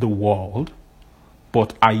escaped the world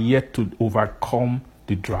but are yet to overcome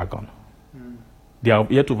the dragon. They have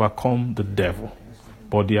yet to overcome the devil,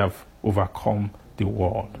 but they have overcome the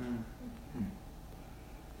world.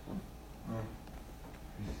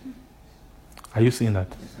 Are you seeing that?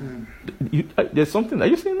 There's something. Are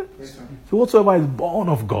you seeing that? So whatsoever is born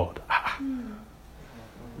of God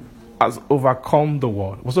has overcome the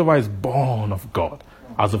world. Whatsoever is born of God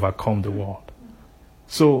has overcome the world.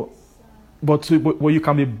 So, but you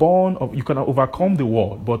can be born of, you can overcome the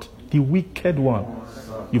world, but the wicked one,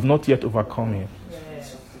 you've not yet overcome him.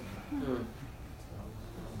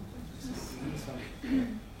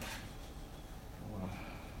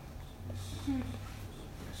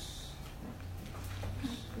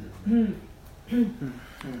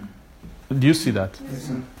 Do you see that?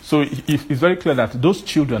 So it's very clear that those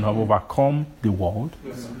children have overcome the world,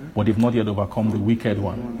 but they've not yet overcome the wicked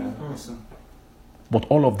one. But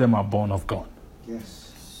all of them are born of God.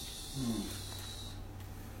 Yes.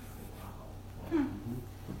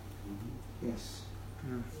 Yes.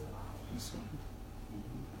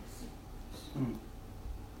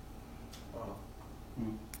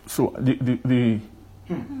 So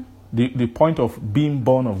the point of being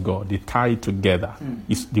born of God, the tie together,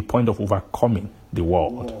 is the point of overcoming the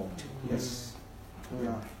world. Yes.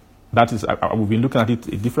 Yeah. That is, we've been looking at it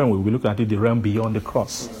a different way. We've been looking at it the realm beyond the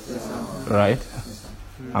cross. Right?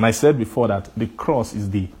 And I said before that the cross is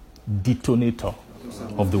the detonator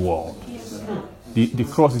of the world. The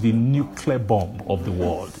cross is the nuclear bomb of the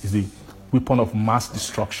world. It's the weapon of mass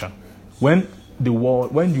destruction. When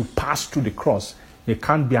you pass through the cross, there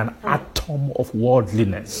can't be an atom of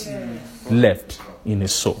worldliness left in a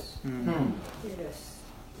soul.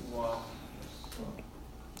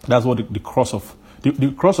 That's what the cross of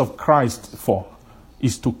the cross of Christ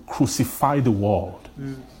is to crucify the world.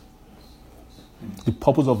 The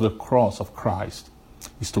purpose of the cross of Christ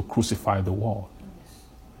is to crucify the world.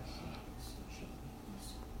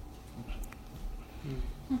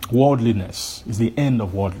 Worldliness is the end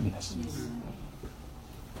of worldliness.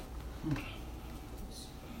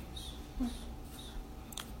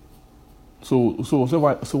 So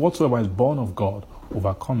whatsoever is born of God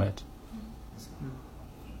overcometh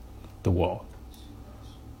the world.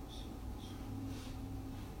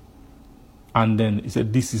 And then he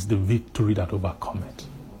said, this is the victory that overcometh,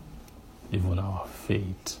 even our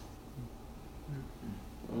faith.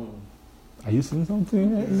 Are you seeing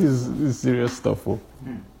something? This is serious stuff. Oh.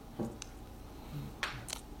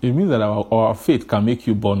 It means that our faith can make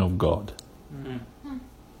you born of God.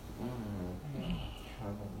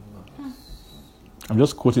 I'm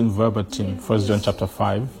just quoting verbatim, 1 John chapter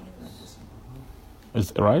 5.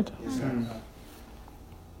 Is it right? Yes, sir.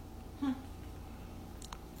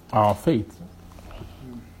 Our faith.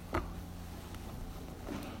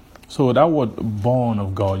 So that word born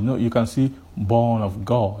of God, you can see born of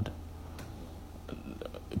God.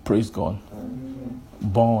 Praise God.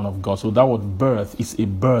 Born of God. So that word birth is a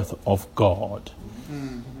birth of God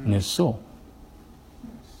in a soul.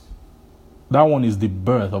 That one is the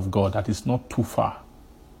birth of God that is not too far.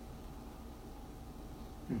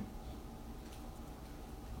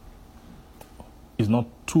 It's not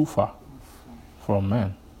too far from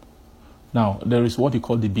man. Now, there is what you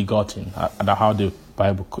call the begotten, how the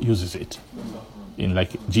Bible uses it. In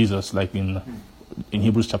like Jesus, like in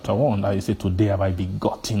Hebrews chapter 1, that he said, today have I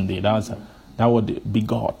begotten thee. That word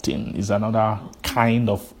begotten is another kind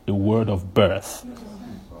of a word of birth,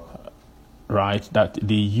 right, that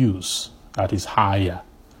they use that is higher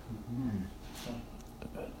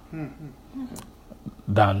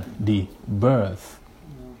than the birth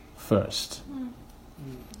first.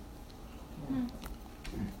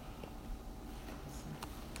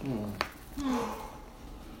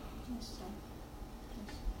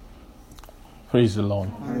 Praise the Lord.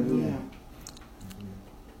 Hallelujah.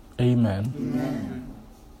 Amen. Amen.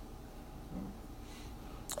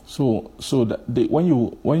 So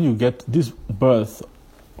when you get this birth,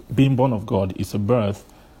 being born of God is a birth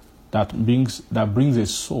that brings a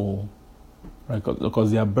soul, Right?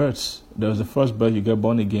 Because there are births. There's the first birth, you get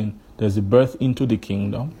born again. There's the birth into the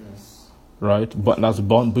kingdom. Right? But that's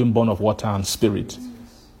being born of water and spirit.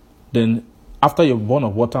 Then after you're born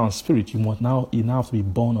of water and spirit, you now have to be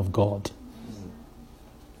born of God.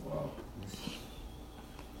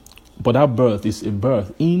 But that birth is a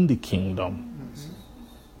birth in the kingdom.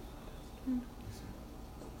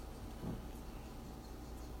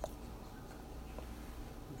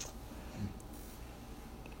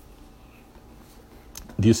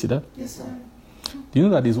 Do you see that? Yes, sir. Do you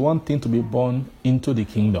know that it's one thing to be born into the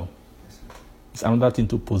kingdom? It's another thing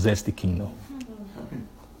to possess the kingdom.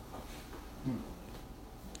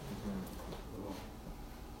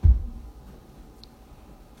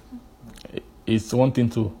 It's one thing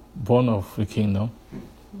to born of the kingdom.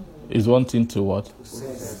 It's one thing to what?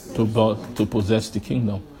 To possess the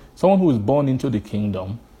kingdom. Someone who is born into the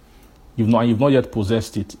kingdom, you've not yet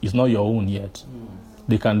possessed it. It's not your own yet.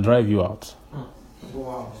 They can drive you out.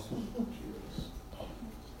 Wow.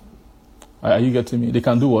 Are you getting me? They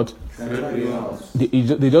can do what?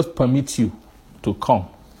 They just permit you to come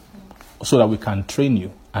so that we can train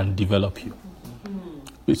you and develop you.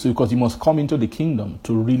 It's because you must come into the kingdom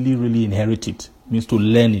to really, really inherit it. It means to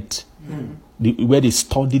learn it. Where they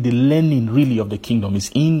study, the learning really of the kingdom is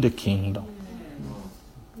in the kingdom.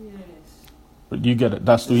 Do you get it?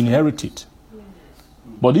 That's to inherit it.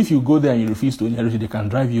 But if you go there and you refuse to inherit it, they can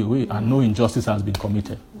drive you away and no injustice has been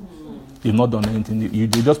committed. You've not done anything.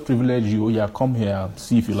 They just privilege you. Oh, yeah, come here and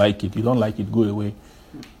see if you like it. You don't like it, go away.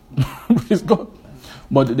 Praise God.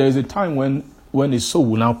 But there is a time when a soul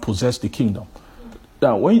will now possess the kingdom.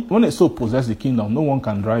 Now, when a soul possesses the kingdom, no one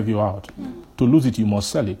can drive you out. To lose it, you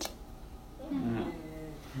must sell it.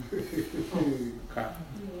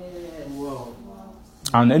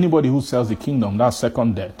 And anybody who sells the kingdom, that's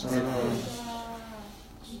second death.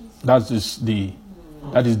 That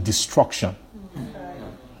is destruction.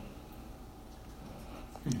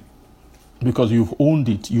 Because you've owned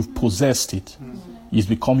it, you've possessed it. It's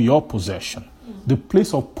become your possession. The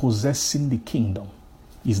place of possessing the kingdom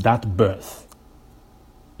is that birth.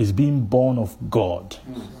 Is being born of God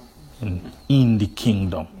in the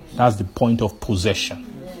kingdom. That's the point of possession.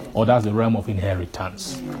 Or that's the realm of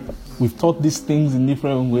inheritance. We've taught these things in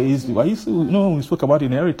different ways. When we spoke about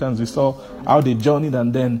inheritance, we saw how they journeyed,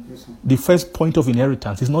 and then the first point of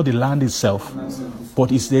inheritance is not the land itself, but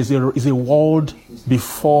there's a world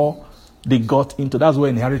before they got into. That's where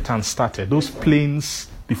inheritance started. Those plains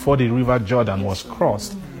before the river Jordan was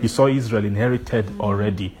crossed, you saw Israel inherited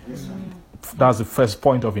already. That's the first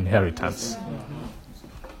point of inheritance.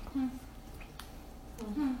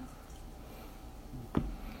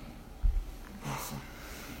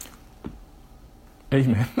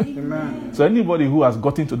 Amen. Amen. So anybody who has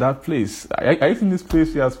gotten to that place, I think this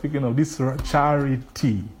place we are speaking of, this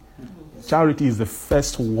charity. Charity is the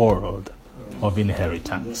first world of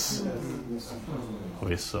inheritance.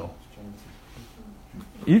 Okay, so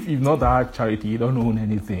if you've not had charity, you don't own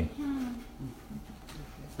anything.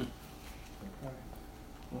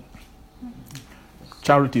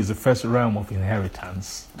 Charity is the first realm of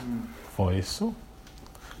inheritance for a soul.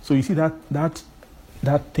 So you see that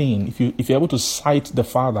thing. If you're able to cite the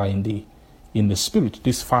Father in the Spirit,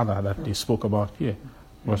 this Father that they spoke about here,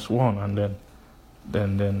 verse 1, and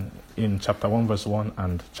then in chapter 1, verse 1,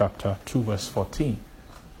 and chapter 2, verse 14,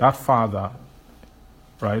 that Father,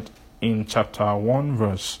 right, in chapter 1,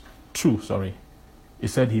 verse 2, he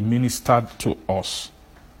said he ministered to us.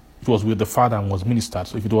 It was with the Father and was ministered.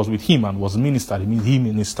 So if it was with him and was ministered, it means he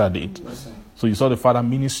ministered it. Yes, so you saw the Father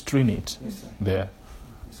ministering it there.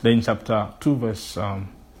 Then in chapter 2, verse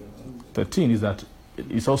 13 is that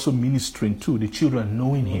it's also ministering to the children,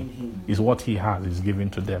 knowing him is what he has, is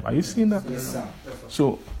given to them. Are you seeing that? Yes, sir.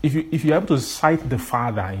 So if you're able to cite the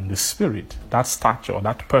Father in the Spirit, that stature,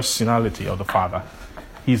 that personality of the Father,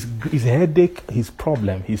 his headache, his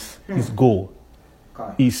problem, his goal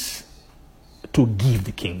is to give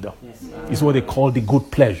the kingdom. It's what they call the good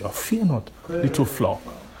pleasure. Fear not, little flock,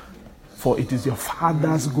 for it is your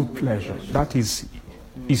Father's good pleasure. That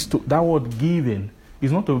that word giving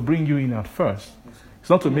is not to bring you in at first. It's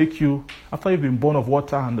not to make you, after you've been born of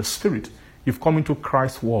water and the Spirit, you've come into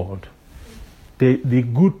Christ's world. The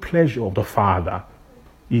good pleasure of the Father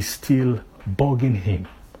is still bugging him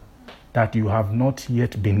that you have not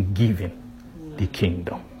yet been given the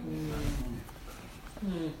kingdom.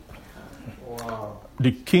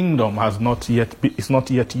 The kingdom is not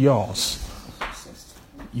yet yours.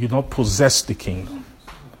 You don't possess the kingdom.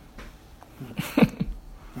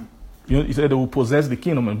 He said they will possess the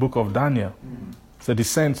kingdom in the book of Daniel. So the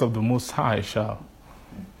saints of the Most High shall.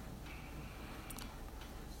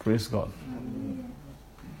 Praise God.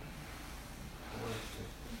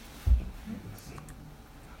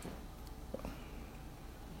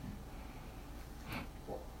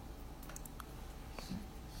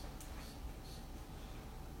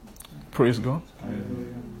 Praise God.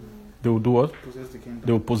 They will do what?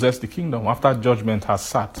 They will possess the kingdom after judgment has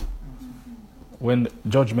sat. When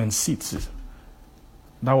judgment sits,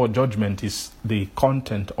 that what judgment is the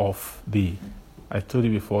content of the, I told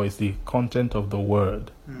you before, is the content of the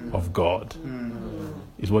word of God.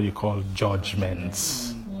 Is what you call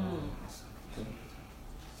judgments.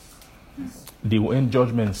 When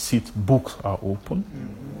judgment sits, books are open.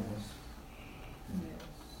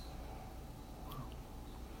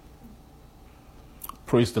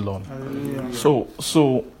 Praise the Lord.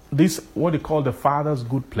 So this, what they call the Father's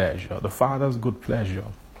good pleasure. The Father's good pleasure,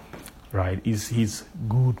 right, is His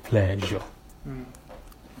good pleasure.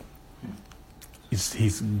 Is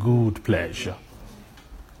His good pleasure.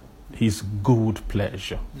 His good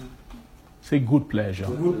pleasure. Say good pleasure.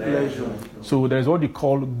 Good pleasure. So there's what they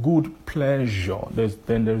call good pleasure.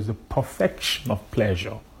 Then there's the perfection of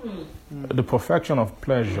pleasure. The perfection of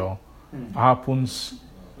pleasure happens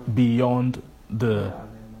beyond the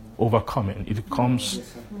overcoming. It comes,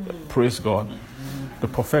 praise God. The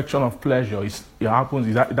perfection of pleasure it happens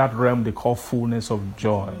in that realm they call fullness of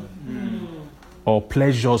joy. Or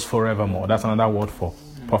pleasures forevermore. That's another word for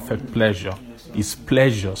perfect pleasure. It's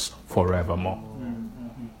pleasures forevermore.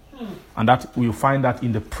 And that we'll find that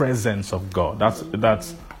in the presence of God.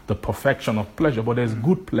 That's the perfection of pleasure. But there's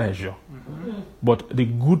good pleasure. But the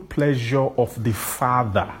good pleasure of the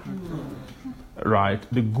Father, right?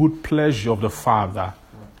 The good pleasure of the Father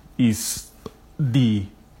is the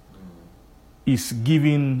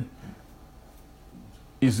giving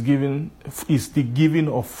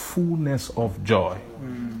of fullness of joy.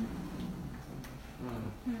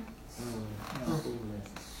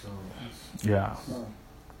 Yeah.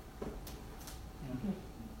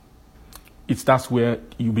 That's where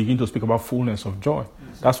you begin to speak about fullness of joy.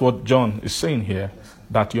 That's what John is saying here,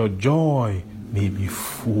 that your joy may be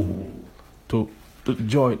full. To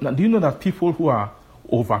joy. Now, do you know that people who are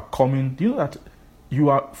overcoming, do you know that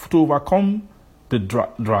to overcome the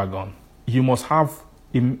dragon, you must have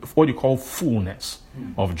what you call fullness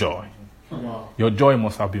of joy. Your joy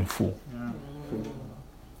must have been full.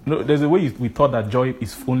 No, there's a way we thought that joy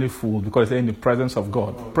is only full because it's in the presence of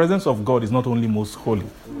God. The presence of God is not only most holy.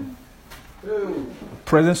 The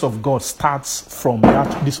presence of God starts from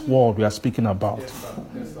this world we are speaking about.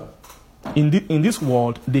 In this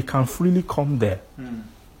world, they can freely come there.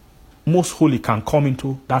 Most holy can come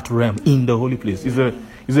into that realm in the holy place. It's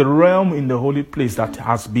a realm in the holy place that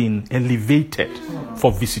has been elevated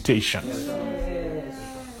for visitation.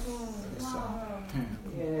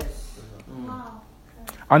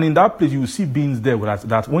 And in that place, you will see beings there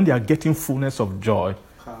that when they are getting fullness of joy,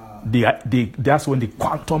 that's when the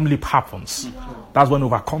quantum leap happens. That's when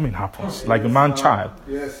overcoming happens. Like the man-child.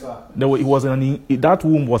 Yes, sir. That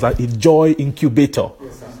womb was a joy incubator.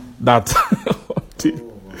 Yes, sir. That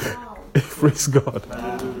praise God.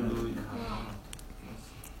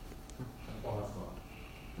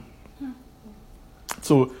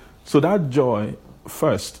 So that joy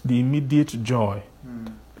first, the immediate joy.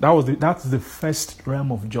 That's the first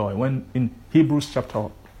realm of joy. When in Hebrews chapter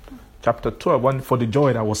 12, when for the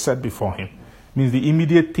joy that was set before him, means the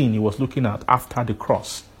immediate thing he was looking at after the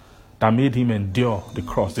cross that made him endure the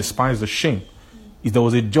cross, despise the shame, is there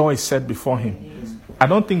was a joy set before him. I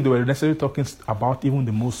don't think they were necessarily talking about even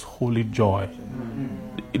the most holy joy.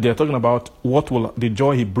 They're talking about what will the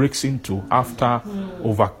joy he breaks into after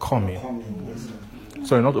overcoming.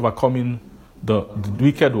 Sorry, not overcoming the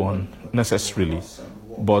wicked one necessarily,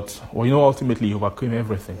 but ultimately he overcame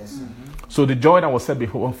everything. So the joy that was set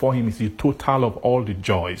before him is the total of all the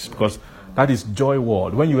joys, because that is joy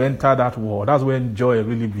world. When you enter that world, that's when joy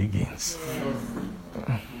really begins.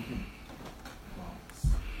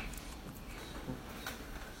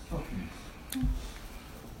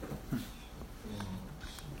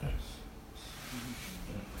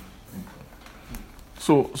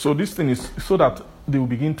 So this thing is so that they will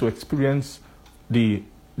begin to experience the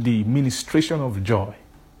ministration of joy.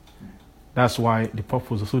 That's why the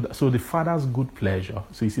purpose. So the Father's good pleasure.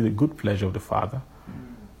 So you see, the good pleasure of the Father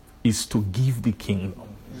is to give the kingdom.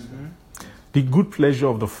 The good pleasure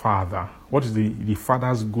of the Father. What is the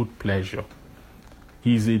Father's good pleasure?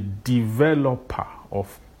 He is a developer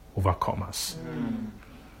of overcomers.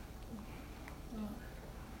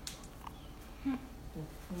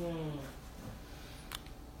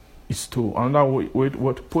 Is to, another way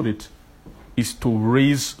to put it, is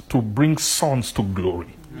to bring sons to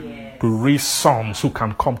glory. Yes. To raise sons who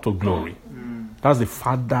can come to glory. That's the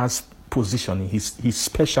Father's positioning, his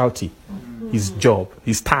specialty, his job,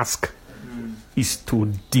 his task is to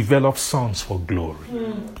develop sons for glory.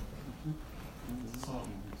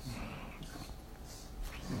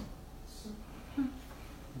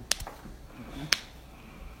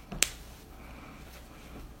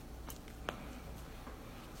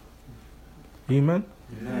 Amen?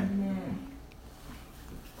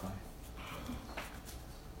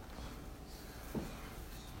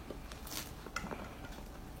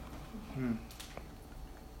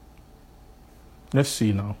 Let's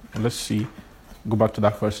see now. Let's see. Go back to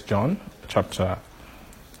that First John chapter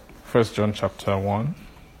 1.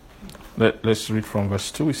 Let's read from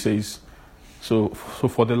verse 2. It says, so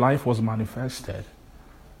for the life was manifested.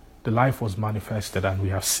 The life was manifested and we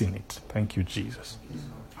have seen it. Thank you, Jesus.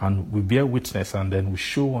 And we bear witness and then we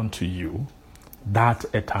show unto you that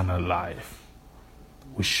eternal life.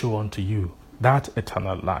 We show unto you that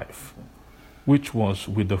eternal life, which was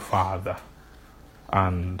with the Father.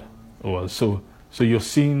 And well, so you're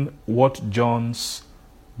seeing what John's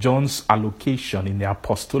allocation in the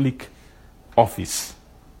apostolic office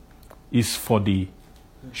is for the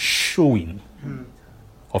showing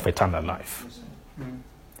of eternal life.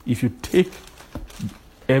 If you take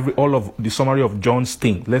all of the summary of John's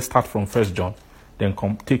thing, let's start from 1 John, then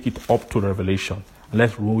take it up to Revelation, and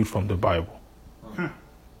let's remove it from the Bible.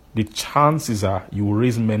 The chances are you will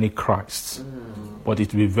raise many Christs, but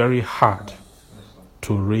it will be very hard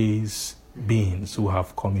to raise beings who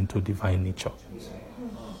have come into divine nature.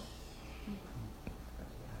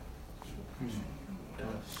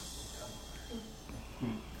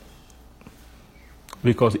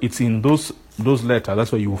 Because it's in those letters,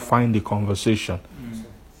 that's where you find the conversation.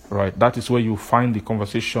 Right? That is where you find the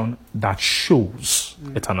conversation that shows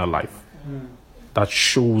eternal life. That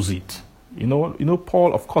shows it. You know,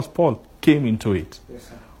 Paul came into it.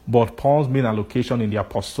 But Paul's main allocation in the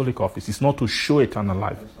apostolic office is not to show eternal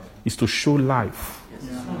life. It's to show life.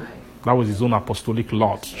 That was his own apostolic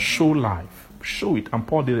lot. Show life. Show it. And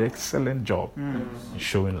Paul did an excellent job in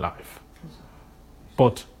showing life.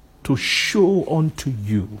 But to show unto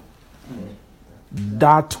you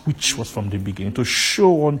that which was from the beginning, to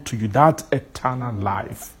show unto you that eternal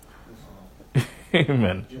life.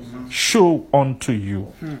 Amen. Show unto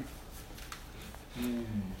you.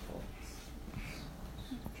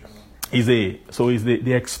 They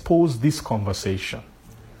expose this conversation.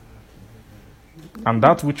 And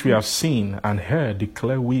that which we have seen and heard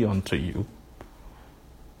declare we unto you.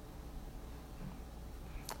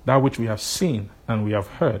 That which we have seen and we have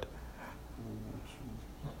heard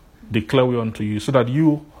declare we unto you, so that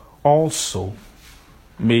you also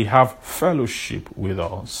may have fellowship with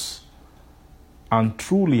us. And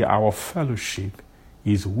truly our fellowship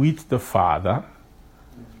is with the Father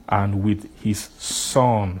and with his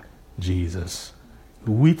Son, Jesus.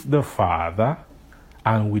 With the Father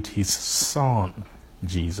and with his Son,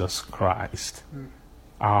 Jesus Christ.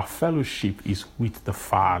 Our fellowship is with the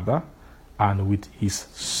Father and with his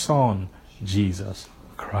Son, Jesus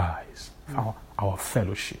Christ. Our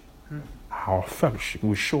fellowship. Our fellowship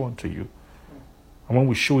we show unto you. And when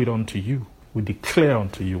we show it unto you, we declare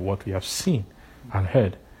unto you what we have seen and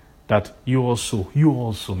heard, that you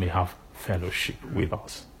also may have fellowship with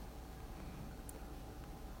us.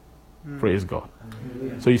 Praise God.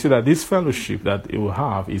 So you see that this fellowship that it will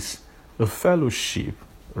have is a fellowship,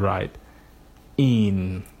 right,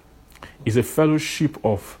 is a fellowship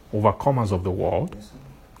of overcomers of the world,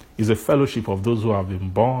 is a fellowship of those who have been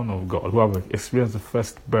born of God, who have experienced the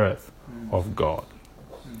first birth of God.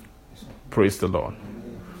 Praise the Lord.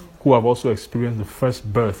 Who have also experienced the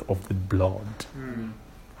first birth of the blood.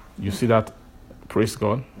 You see that? Praise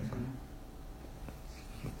God.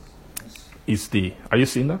 Are you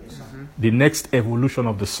seeing that? The next evolution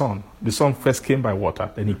of the Son. The Son first came by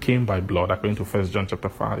water, then he came by blood, according to 1 John chapter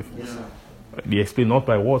 5. They explain not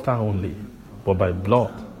by water only, but by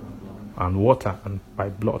blood. And water and by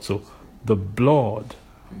blood. So the blood,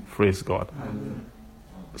 praise God.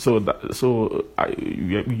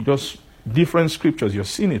 You just different scriptures, you're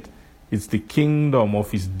seeing it. It's the kingdom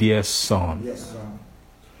of his dear Son. Yes,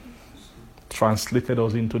 translated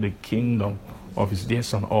us into the kingdom of his dear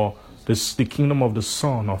Son, or the kingdom of the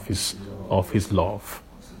Son of his love.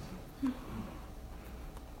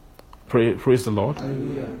 Praise the Lord.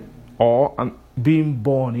 Hallelujah. Or being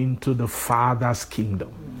born into the Father's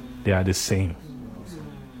kingdom. They are the same.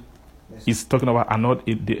 It's talking about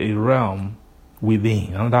a realm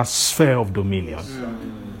within, another sphere of dominion.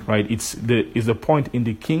 Right? It's the point in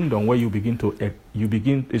the kingdom where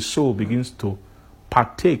a soul begins to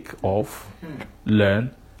partake of,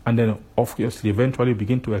 learn, and then obviously eventually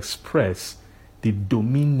begin to express the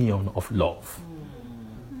dominion of love.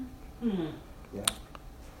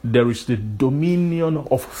 There is the dominion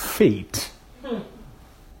of faith.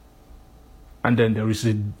 And then there is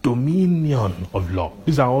the dominion of love.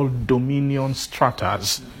 These are all dominion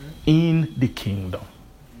stratas in the kingdom.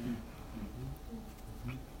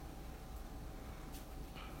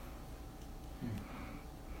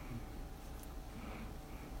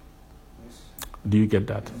 Do you get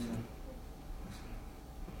that?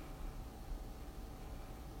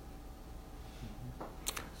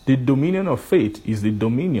 The dominion of faith is the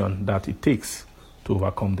dominion that it takes to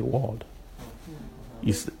overcome the world.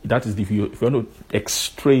 That is, if you want to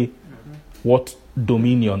extray what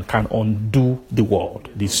dominion can undo the world,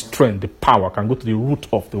 the strength, the power can go to the root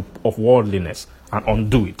of worldliness and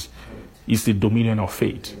undo it. It's the dominion of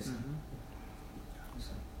faith.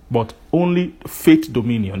 But only faith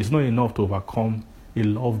dominion is not enough to overcome a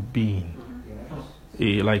love being,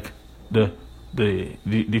 like the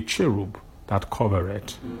cherub that cover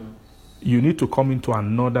it. You need to come into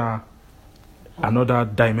another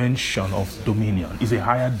dimension of dominion. It's a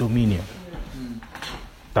higher dominion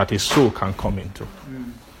that a soul can come into.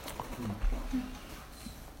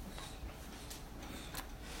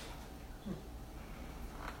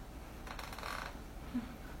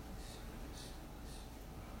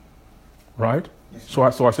 Right? So I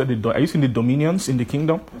said, are you seeing the dominions in the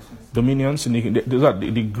kingdom? Dominions in the those are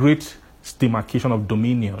the great demarcation of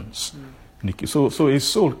dominions. So a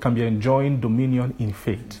soul can be enjoying dominion in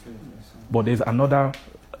faith, but there's another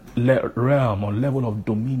realm or level of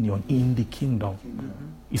dominion in the kingdom.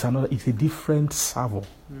 It's a different servo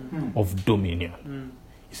of dominion.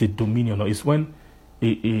 It's a dominion. It's when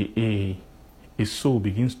a soul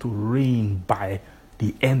begins to reign by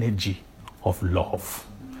the energy of love.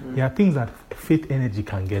 There are things that faith energy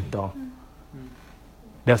can get done.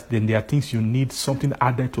 Then there are things you need something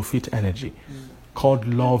added to faith energy called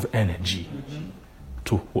love energy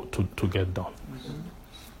to get done.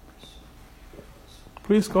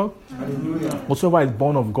 Praise God. Whatsoever is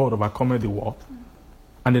born of God overcometh the world.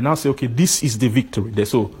 And they now say, okay, this is the victory.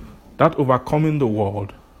 So that overcoming the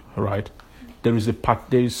world, right? There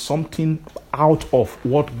is something out of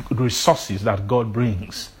what resources that God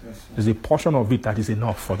brings. There's a portion of it that is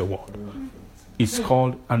enough for the world. It's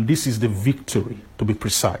called, and this is the victory, to be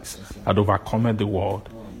precise, that overcometh the world,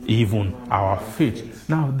 even our faith.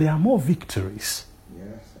 Now, there are more victories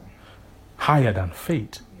higher than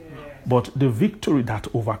faith. But the victory that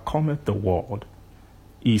overcometh the world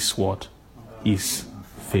is what? Is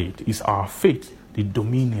faith. Is our faith, the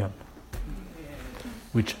dominion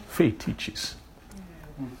which faith teaches.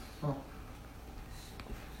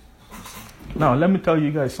 Now, let me tell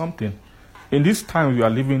you guys something. In this time we are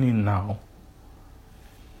living in now,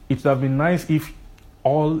 it would have been nice if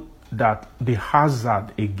all that the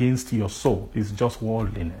hazard against your soul is just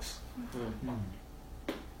worldliness.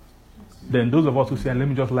 Then those of us who say, let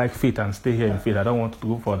me just like faith and stay here in faith, I don't want to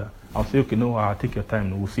go further, I'll say, okay, no, I'll take your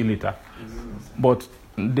time, we'll see later. But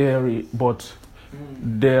there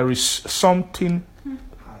is something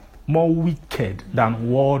more wicked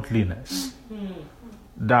than worldliness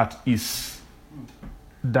that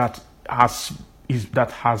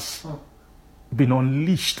has been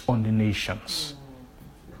unleashed on the nations.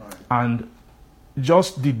 And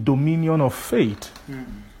just the dominion of faith,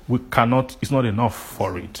 it's not enough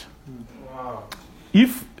for it.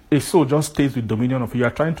 If a soul just stays with dominion of faith, you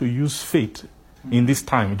are trying to use faith in this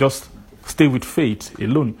time, just stay with faith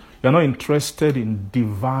alone. You are not interested in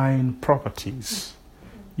divine properties.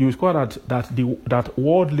 You discover that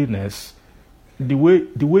worldliness, the way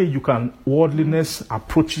worldliness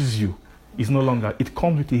approaches you is no longer. It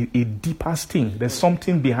comes with a deeper sting. There's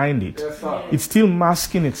something behind it. Yes, it's still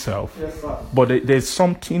masking itself, but there's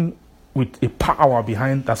something with a power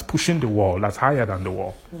behind that's pushing the wall, that's higher than the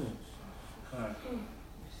wall.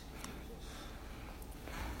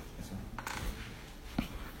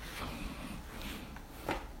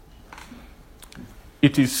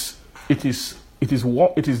 It is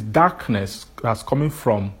darkness that's coming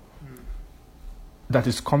from that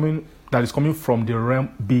is coming from the realm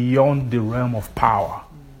beyond the realm of power.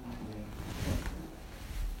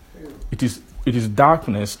 It is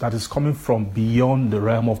darkness that is coming from beyond the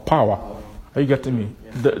realm of power. Are you getting me?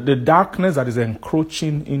 The darkness that is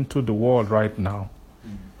encroaching into the world right now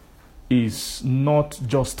is not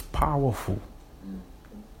just powerful.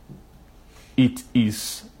 It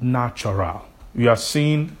is natural. We are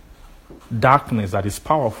seeing darkness that is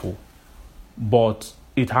powerful, but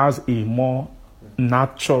it has a more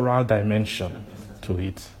natural dimension to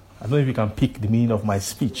it. I don't know if you can pick the meaning of my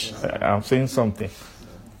speech. I'm saying something.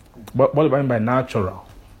 But what do I mean by natural?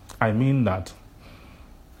 I mean that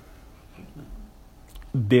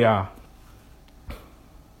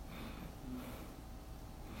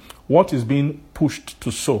what is being pushed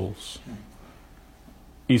to souls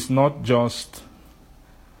is not just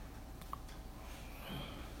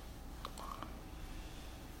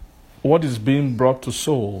what is being brought to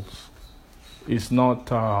souls is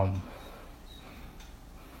not,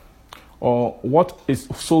 or what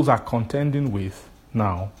souls are contending with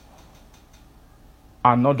now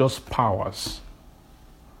are not just powers.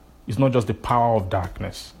 It's not just the power of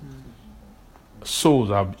darkness. Souls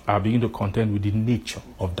are beginning to contend with the nature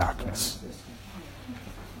of darkness.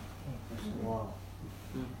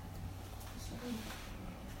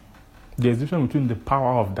 There's a difference between the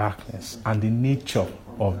power of darkness and the nature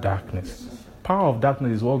of darkness. Power of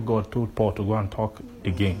darkness is what God told Paul to go and talk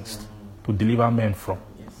against, to deliver men from.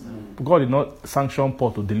 God did not sanction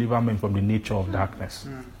Paul to deliver men from the nature of darkness.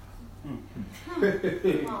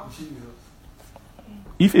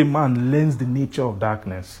 If a man learns the nature of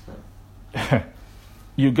darkness,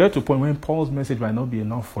 you get to a point when Paul's message might not be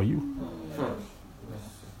enough for you.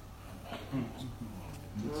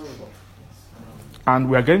 And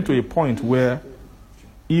we are getting to a point where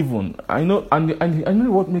even, I know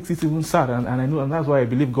what makes it even sad, and I know, and that's why I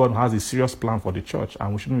believe God has a serious plan for the church,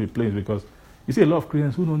 and we shouldn't be playing, because you see a lot of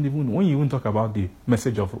Christians who don't even, when you even talk about the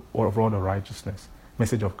message of rod of righteousness,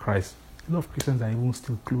 message of Christ, a lot of Christians are even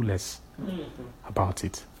still clueless about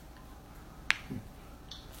it.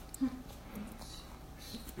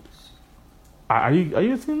 Are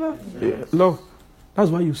you seeing that? Yeah. Love.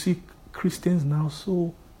 That's why you see Christians now.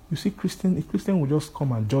 So you see a Christian will just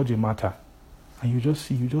come and judge a matter, and you just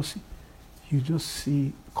see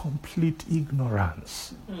complete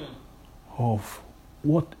ignorance of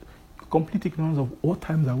what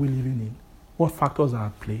times are we living in, what factors are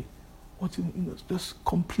at play, just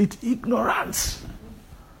complete ignorance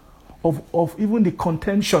of even the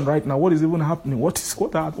contention right now. What is even happening?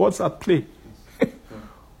 What's at play?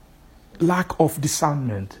 Lack of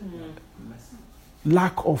discernment,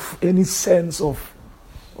 lack of any sense of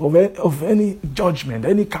any judgment,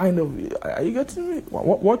 any kind of. Are you getting me?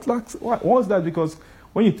 What lacks? What's that? Because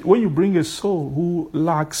when you bring a soul who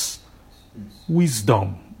lacks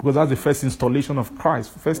wisdom, because that's the first installation of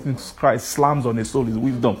Christ. First thing Christ slams on a soul is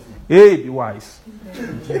wisdom. Hey, be wise.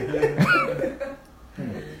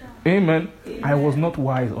 Amen. I was not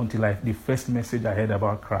wise until the first message I heard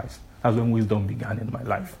about Christ. That's when wisdom began in my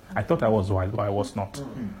life. I thought I was wise, but I was not.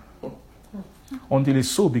 Until a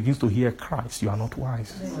soul begins to hear Christ, you are not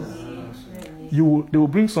wise. They will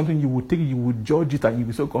bring something, you will take it, you will judge it, and you'll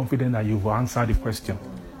be so confident that you've answered the question.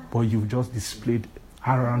 But you've just displayed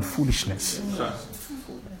arrogant foolishness.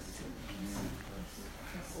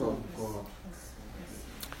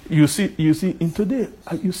 You see, in today,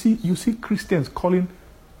 you see Christians calling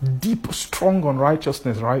deep, strong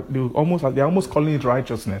unrighteousness, right? They're almost calling it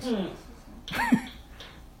righteousness.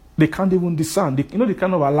 They can't even discern. The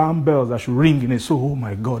kind of alarm bells that should ring in a soul. Oh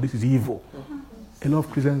my God, this is evil. A lot of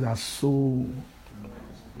Christians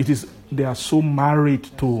they are so married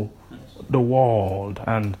to the world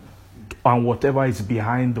and whatever is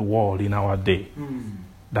behind the world in our day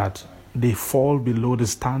that they fall below the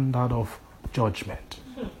standard of judgment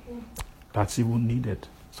that's even needed.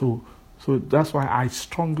 So that's why I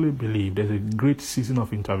strongly believe there's a great season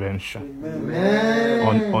of intervention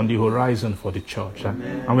on the horizon for the church.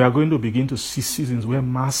 And we are going to begin to see seasons where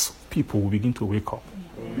mass people will begin to wake up.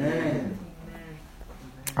 Amen.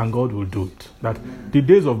 And God will do it. That the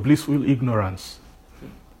days of blissful ignorance,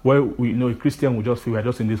 where a Christian will just feel we're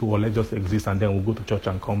just in this world, let's just exist, and then we'll go to church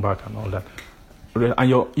and come back and all that. And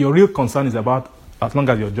your real concern is about, as long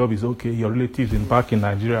as your job is okay, your relatives back in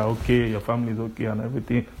Nigeria okay, your family is okay and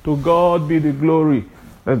everything. To God be the glory.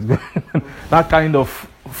 That's good. That kind of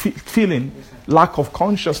feeling, lack of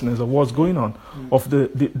consciousness of what's going on, of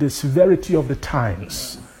the severity of the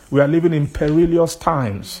times. We are living in perilous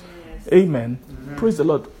times. Amen. Praise the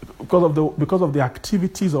Lord. Because of the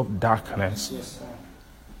activities of darkness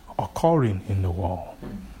occurring in the world.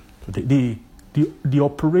 The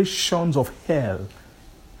operations of hell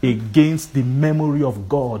against the memory of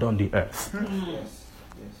God on the earth.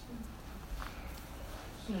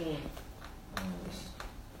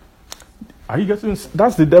 Are you getting?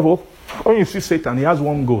 That's the devil. When you see Satan, he has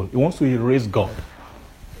one goal. He wants to erase God.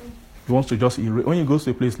 He wants to just erase. When he goes to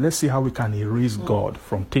a place, let's see how we can erase God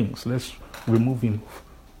from things. Let's remove him.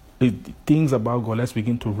 The things about God, let's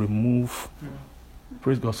begin to remove.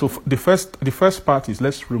 Praise God. So the first part is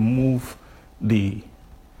let's remove the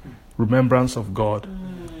remembrance of God.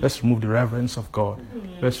 Let's remove the reverence of God.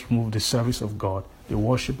 Let's remove the service of God, the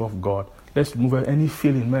worship of God. Let's remove any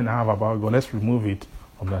feeling men have about God. Let's remove it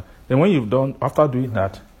from that. Then when you've done, after doing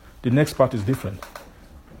that, the next part is different.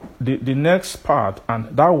 The next part,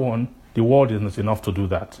 and that one, the world isn't enough to do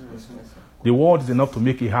that. The world is enough to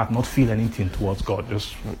make a heart not feel anything towards God.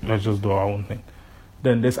 Let's just do our own thing.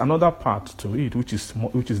 Then there's another part to it, which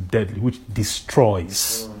is deadly, which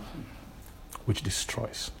destroys.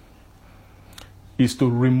 Is to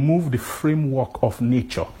remove the framework of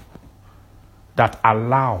nature that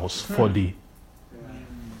allows for the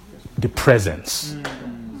the presence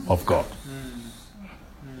of God.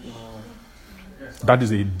 That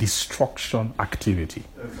is a destruction activity.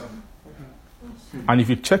 And if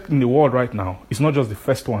you check in the world right now, it's not just the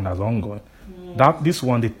first one that's ongoing. This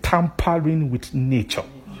one, the tampering with nature.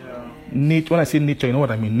 When I say nature, you know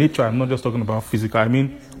what I mean? Nature, I'm not just talking about physical. I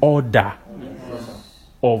mean order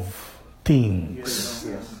of things.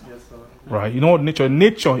 Right? You know what nature?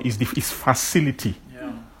 Nature is facility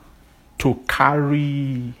to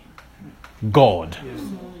carry God.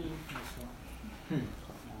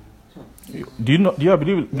 Do you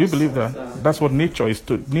believe that? That's what nature is.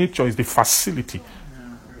 Nature is the facility,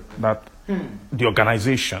 that the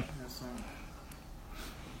organization.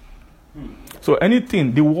 So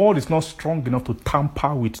anything, the world is not strong enough to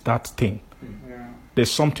tamper with that thing.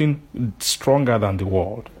 There's something stronger than the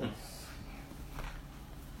world.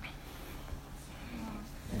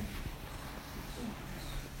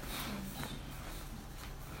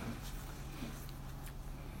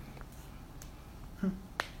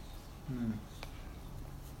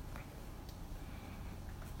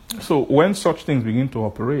 So when such things begin to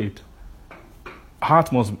operate,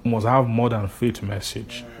 heart must have more than faith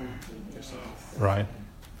message. Right?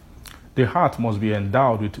 The heart must be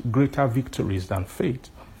endowed with greater victories than faith.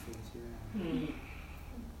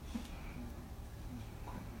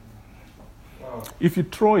 If you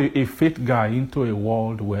throw a faith guy into a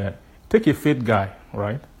world where, take a faith guy,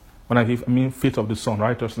 right? When I mean faith of the Son,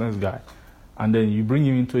 righteousness guy, and then you bring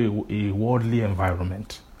him into a worldly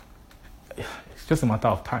environment, it's just a matter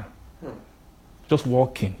of time. Just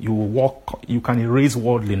walking, you can erase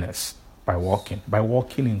worldliness by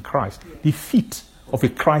walking in Christ. The feet of a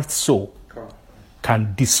Christ soul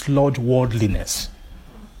can dislodge worldliness.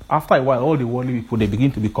 After a while, all the worldly people, they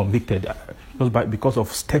begin to be convicted because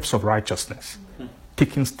of steps of righteousness.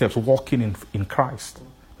 Taking steps, walking in Christ.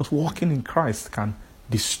 Because walking in Christ can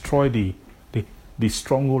destroy the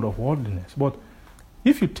stronghold of worldliness. But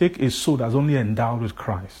if you take a soul that's only endowed with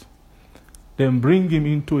Christ, then bring him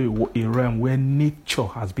into a realm where nature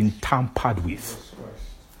has been tampered with.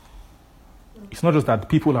 It's not just that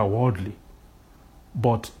people are worldly,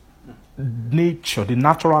 but nature, the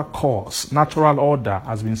natural cause, natural order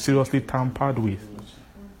has been seriously tampered with.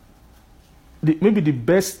 Maybe the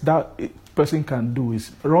best that a person can do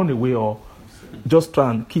is run away or just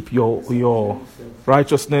try and keep your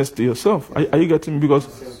righteousness to yourself. Are you getting me?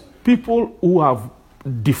 Because people who have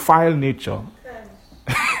defiled nature,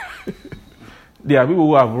 there are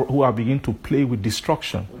people who are beginning to play with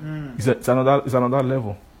destruction. It's another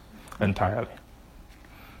level entirely.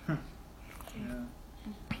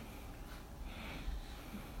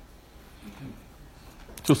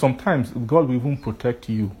 So sometimes God will even protect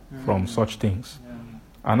you from such things.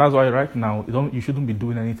 And that's why right now you shouldn't be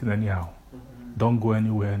doing anything anyhow. Don't go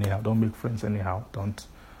anywhere anyhow. Don't make friends anyhow. Don't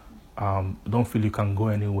feel you can go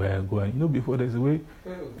anywhere. Before there's a way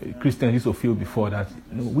Christians used to feel before that,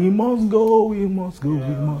 we must go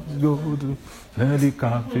to set the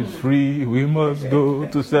captives free. We must go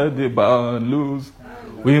to set the bound loose.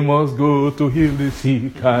 We must go to heal the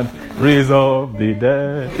sick and raise up the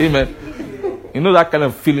dead. Amen. You know that kind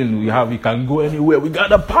of feeling we have, we can go anywhere. We got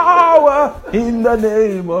the power in the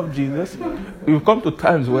name of Jesus. We've come to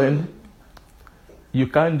times when you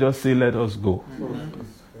can't just say, let us go.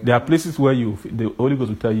 There are places where the Holy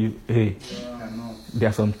Ghost will tell you, hey, there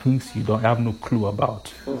are some things you don't have no clue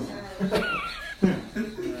about.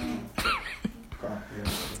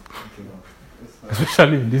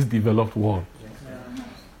 Especially in this developed world.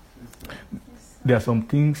 There are some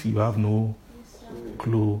things you have no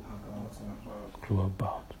clue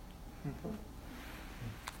about.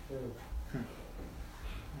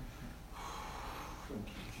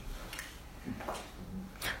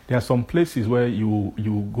 There are some places where you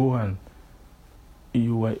go and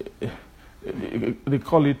they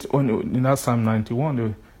call it in that Psalm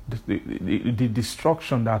 91 the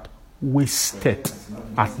destruction that wasted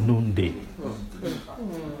at noonday.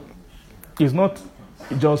 It's not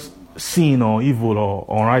just sin or evil or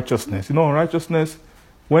unrighteousness. Unrighteousness,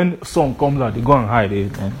 when sun comes out, they go and hide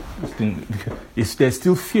it. There's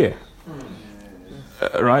still fear.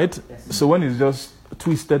 Right? So when it's just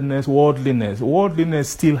twistedness, worldliness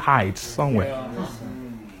still hides somewhere.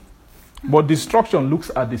 But destruction looks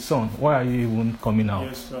at the sun. Why are you even coming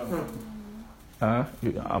out?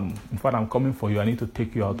 In fact, I'm coming for you. I need to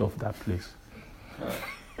take you out of that place.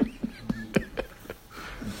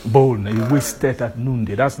 Boldness, wasted at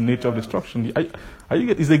noonday. That's the nature of destruction.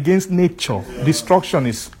 It's against nature. Destruction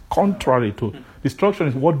is contrary to. Destruction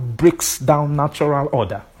is what breaks down natural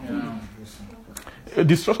order.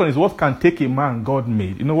 Destruction is what can take a man God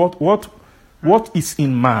made. What is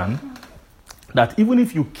in man that even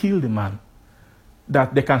if you kill the man,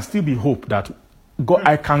 that there can still be hope that God,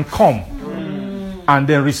 I can come and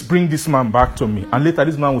then bring this man back to me, and later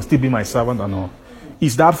this man will still be my servant and all.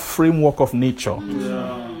 It's that framework of nature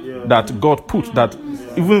that God put, that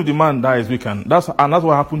even if the man dies, we can. That's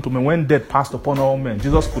what happened to me when death passed upon all men.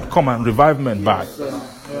 Jesus could come and revive men back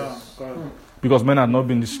because men had not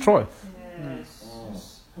been destroyed.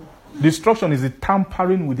 Destruction is the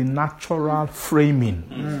tampering with the natural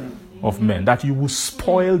framing of men, that you will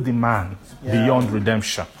spoil the man beyond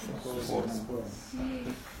redemption.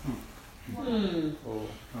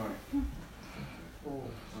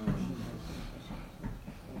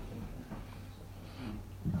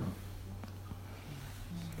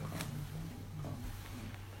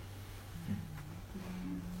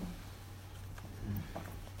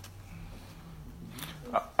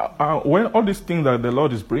 When all these things that the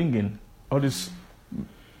Lord is bringing, all these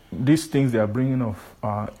things they are bringing of,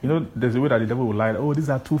 there's a way that the devil will lie. Oh, these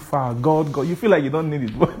are too far. God, you feel like you don't need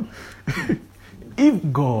it. But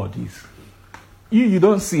if God is, you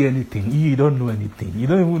don't see anything. You don't know anything. You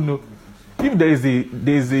don't even know. If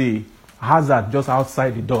there's a hazard just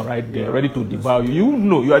outside the door right there, ready to devour you, you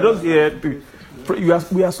know. You are just here to pray.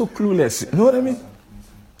 We are so clueless. You know what I mean?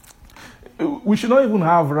 We should not even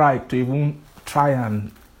have right to even try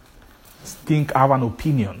and have an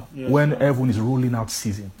opinion when everyone is rolling out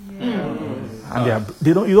season. And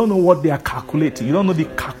you don't know what they are calculating. You don't know the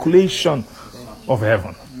calculation of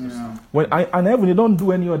heaven. And heaven, they don't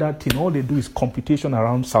do any other thing. All they do is computation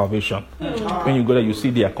around salvation. When you go there, you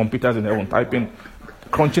see their computers in heaven typing,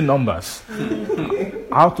 crunching numbers.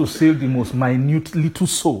 How to save the most minute little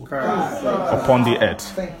soul upon the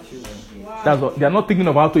earth. That's what, they are not thinking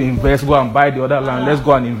of how to invest, go and buy the other land, let's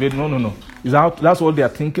go and invade. No. That's what they are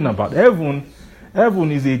thinking about. Heaven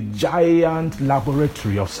is a giant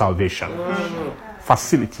laboratory of salvation.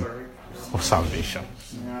 Facility of salvation.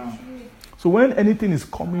 So when anything is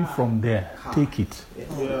coming from there, take it.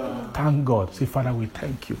 Thank God. Say, Father, we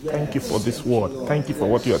thank you. Thank you for this word. Thank you for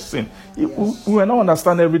what you are saying. We will not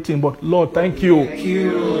understand everything, but Lord, thank you.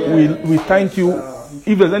 We thank you.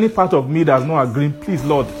 If there's any part of me that's not agreeing, please,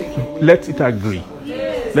 Lord, let it agree.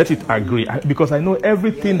 Let it agree. Because I know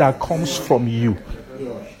everything that comes from you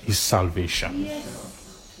is salvation.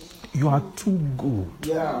 You are too good.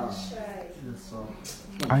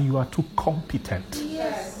 And you are too competent.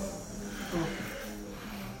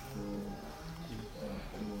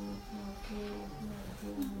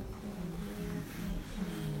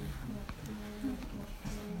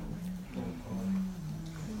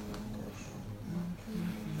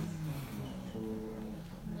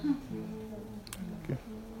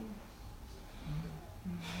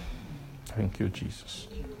 Thank you, Jesus.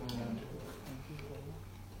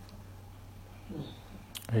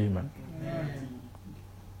 Amen.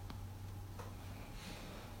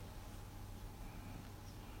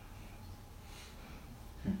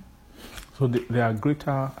 So there are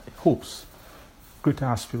greater hopes, greater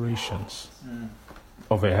aspirations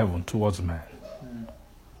of a heaven towards man,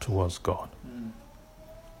 towards God.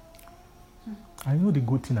 I know the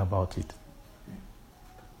good thing about it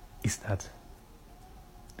is that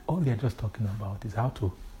all they're just talking about is how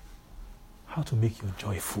to make you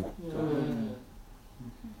joyful.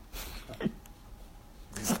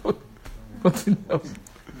 Nothing else.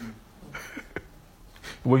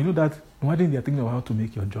 Well, you know that one thing they're thinking of how to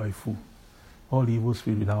make you joyful. All the evil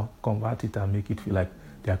spirit will now convert it and make it feel like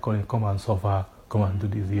they are calling, come and suffer, come and do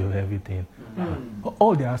this, everything.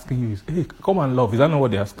 All they're asking you is, hey, come and love. Is that not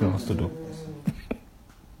what they're asking us to do?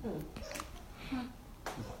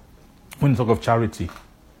 When you talk of charity,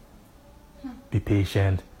 be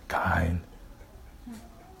patient, kind.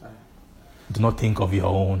 Do not think of your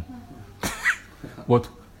own. But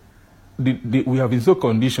we have been so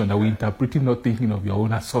conditioned that we interpret not thinking of your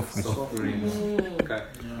own as suffering.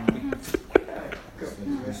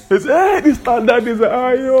 It's, hey, this standard is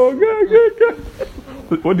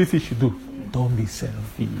what this should do? Don't be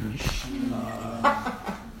selfish.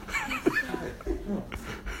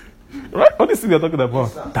 Right? What is it we are talking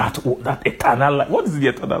about? That eternal life. What is the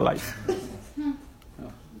eternal life?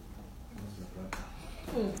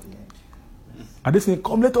 Are they saying,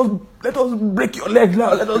 come, let us break your leg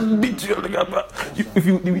now, let us beat your leg.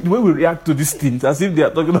 The way we react to these things, as if they are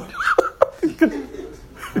talking about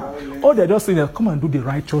all they're just saying is, come and do the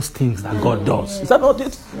righteous things that God does. Is that not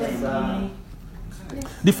it?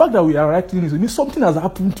 The fact that we are writing this means something has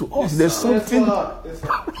happened to us. There's something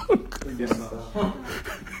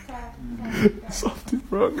something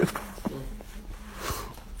wrong.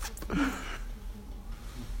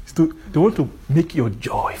 They want to make you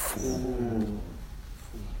joyful.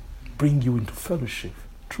 Bring you into fellowship.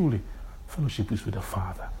 Truly, Fellowship is with the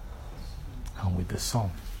Father and with the Son,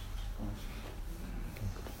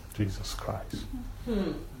 Jesus Christ.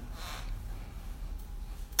 We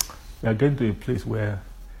are getting to a place where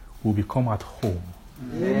we'll become at home.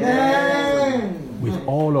 Amen. With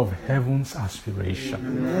all of heaven's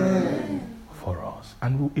aspiration for us.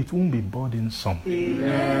 And it won't be burdensome.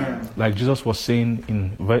 Amen. Like Jesus was saying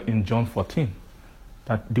in John 14,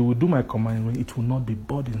 that they will do my commandment, it will not be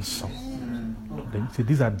burdensome. Then he said,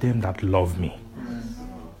 these are them that love me.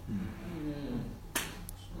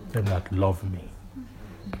 Them that love me.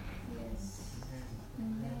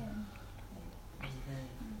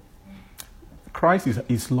 Christ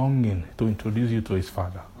is longing to introduce you to his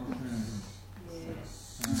Father.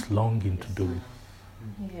 He's longing to do it.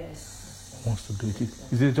 He wants to do it.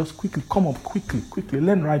 He says, just quickly, come up, quickly.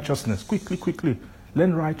 Learn righteousness, quickly.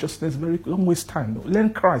 Learn righteousness, don't waste time.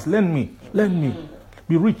 Learn Christ, learn me.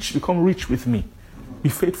 Be rich, become rich with me. Be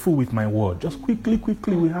faithful with my word. Just quickly,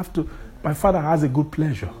 we have to. My Father has a good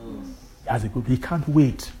pleasure. He can't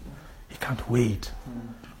wait.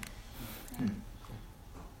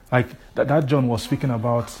 Like that John was speaking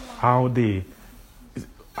about how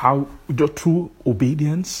through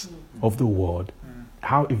obedience of the word,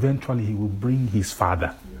 how eventually he will bring his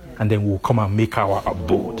Father, and then we'll come and make our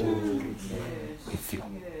abode with you.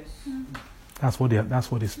 That's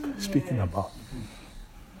what he's speaking about.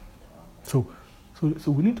 So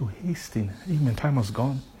we need to hasten. Amen. Time has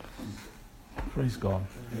gone. Praise God.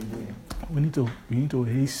 We need to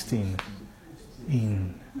hasten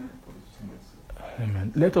in.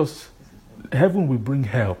 Amen. Heaven will bring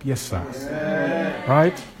help. Yes, sir. Amen.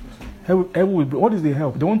 Right? Heaven will bring, what is the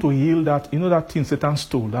help? They want to heal that thing Satan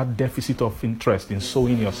stole, that deficit of interest in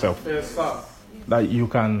sowing yourself. Yes, sir. That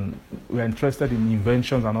we're interested in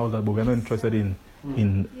inventions and all that, but we're not interested in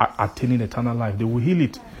attaining eternal life. They will heal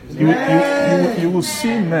it. You will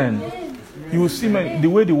see men. The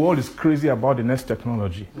way the world is crazy about the next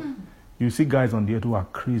technology. You see guys on the earth who are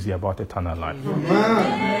crazy about eternal life.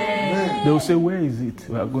 Amen. They will say, where is it?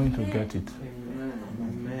 We are going to get it.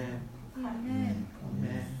 Amen.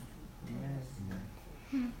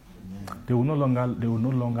 They will no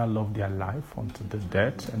longer love their life unto the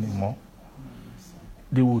death anymore.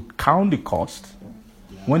 They will count the cost.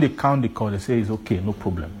 When they count the cost, they say it's okay, no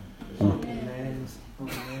problem.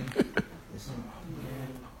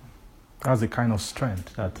 That's the kind of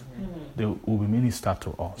strength that they will be ministered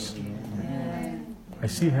to us. I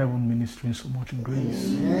see heaven ministering so much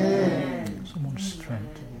grace, so much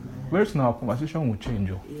strength. Very soon our conversation will change.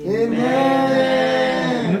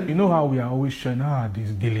 You know how we are always sharing,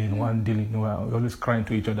 this dealing, one dealing, we're always crying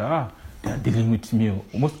to each other, they are dealing with me.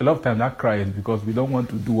 A lot of times that cry is because we don't want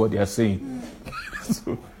to do what they are saying.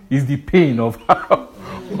 So it's the pain of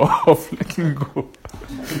letting go.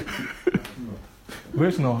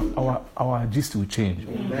 Very soon our gist will change.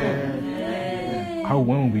 How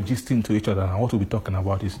when we gisting to each other and what we'll be talking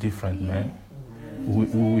about is different, man.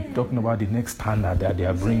 We'll be talking about the next standard that they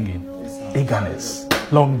are bringing. Eagerness,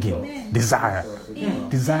 longing, desire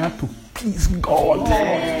to please God.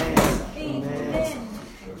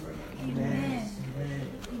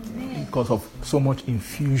 Because of so much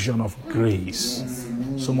infusion of grace,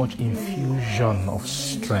 so much infusion of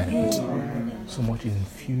strength, so much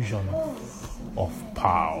infusion of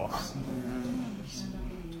power.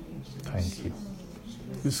 Thank you.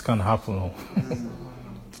 This can happen.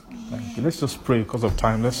 Thank you. Let's just pray because of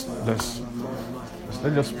time. Let's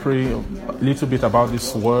just pray a little bit about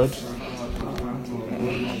this word.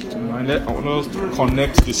 And I want us to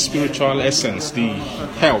connect the spiritual essence, the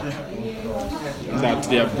help that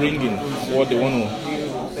they are bringing, what they want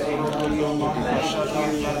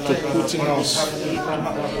to put in us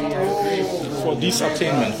for this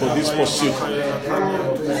attainment, for this pursuit.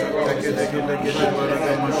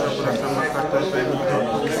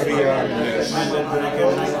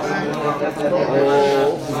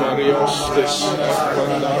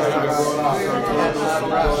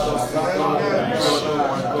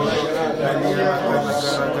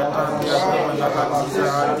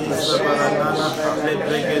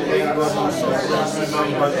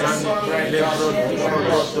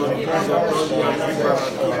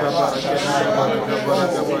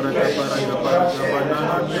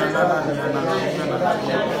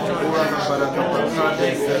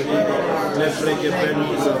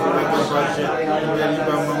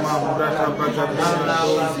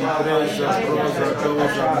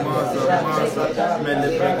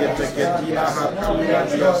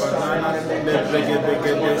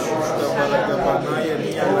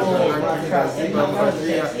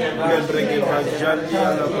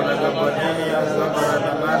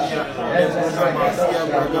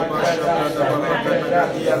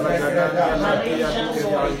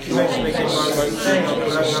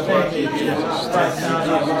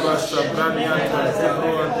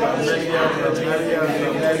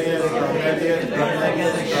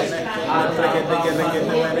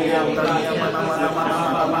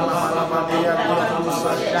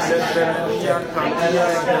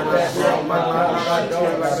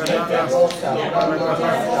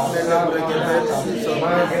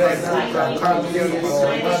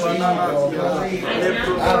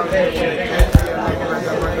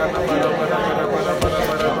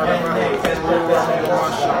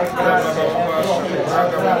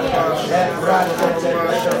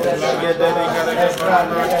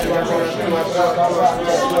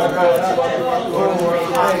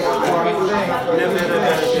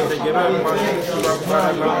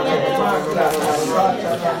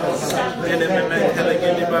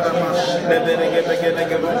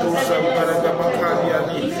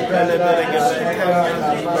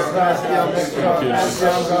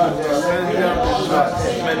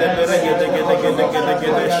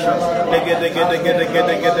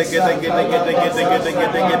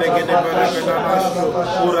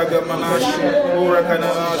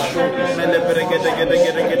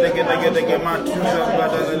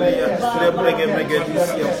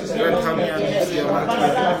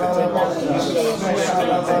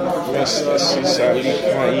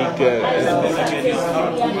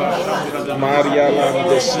 Maria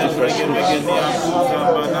Landes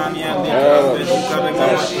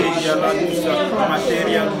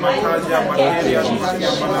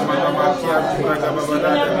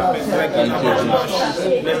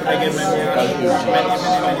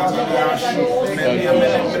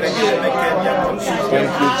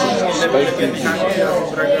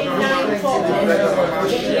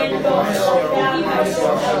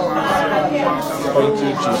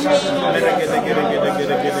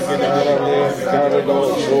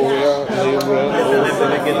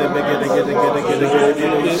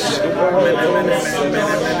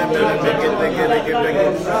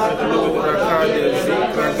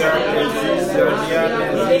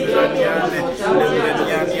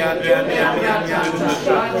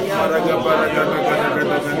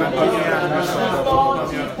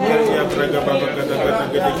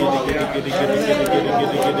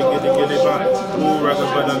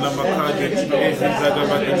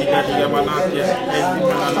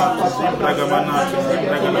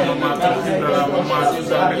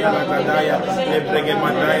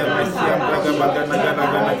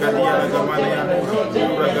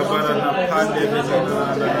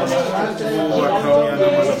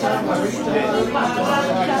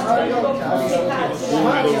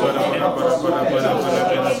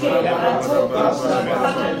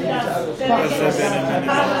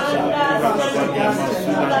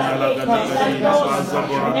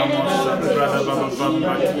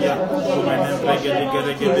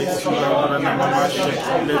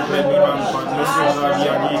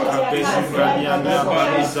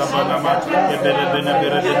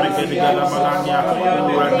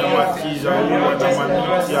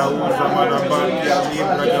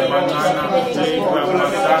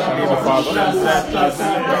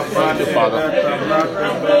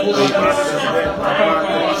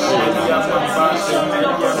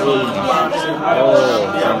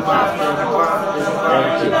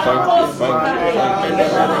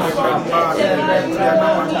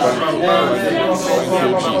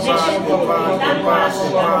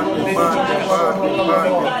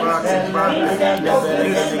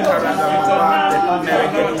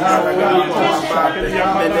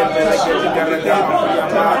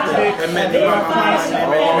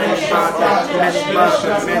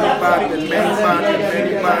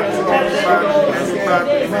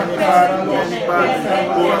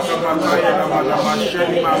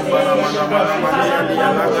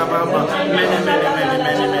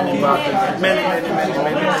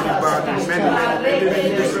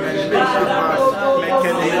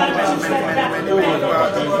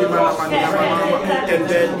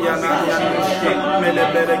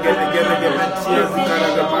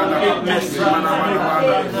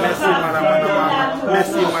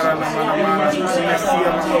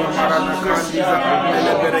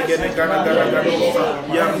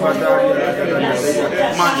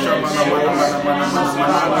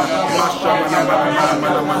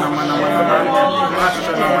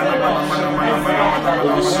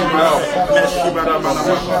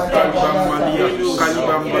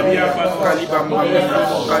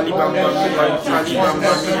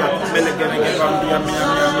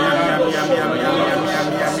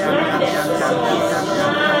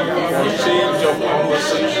change of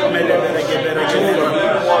conversation.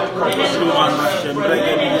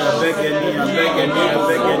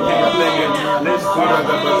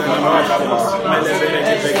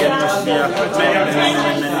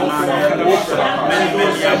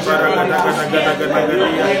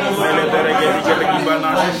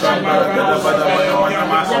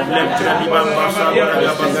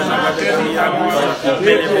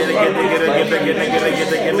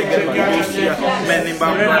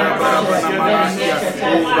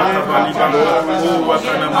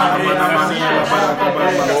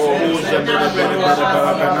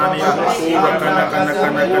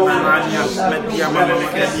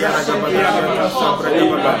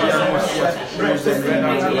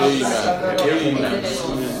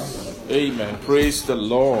 Amen. Praise the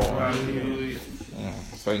Lord.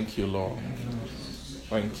 Thank you, Lord.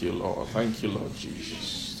 Thank you, Lord. Thank you, Lord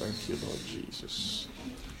Jesus. Thank you, Lord Jesus.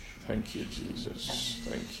 Thank you, Jesus.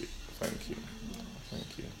 Thank you. Thank you.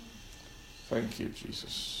 Thank you. Thank you,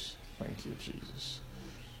 Jesus. Thank you, Jesus.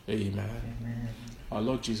 Amen. Our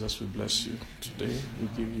Lord Jesus, we bless you today. We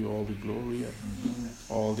give you all the glory and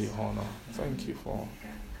all the honor. Thank you for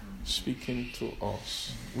speaking to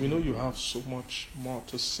us. We know you have so much more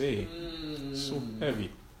to say. So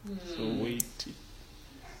heavy, so weighty,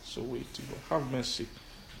 so weighty. But have mercy.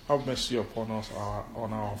 Have mercy upon us,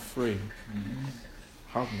 on our frame.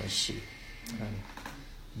 Have mercy and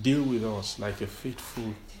deal with us like a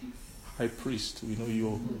faithful high priest. We know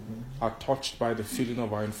you are touched by the feeling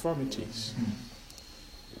of our infirmities.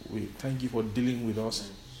 We thank you for dealing with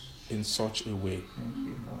us in such a way.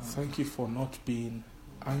 Thank you for not being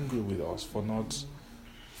angry with us, for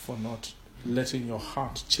not letting your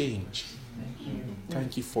heart change.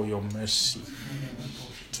 Thank you for your mercy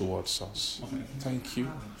towards us. Thank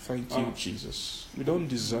you, Jesus. We don't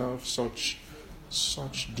deserve such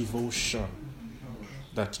devotion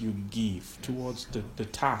that you give towards the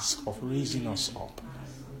task of raising us up.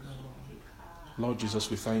 Lord Jesus,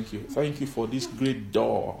 we thank you. Thank you for this great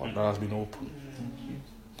door that has been opened.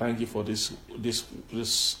 Thank you for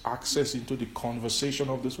this access into the conversation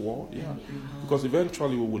of this world. Yeah. Because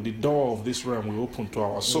eventually the door of this realm will open to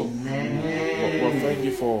our soul. Well, thank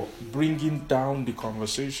you for bringing down the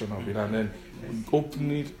conversation of it and then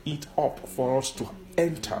opening it up for us to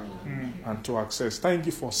enter and to access. Thank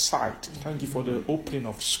you for sight. Thank you for the opening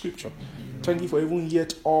of Scripture. Thank you for even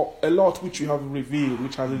yet a lot which you have revealed,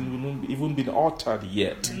 which hasn't even been uttered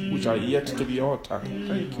yet, which are yet to be uttered.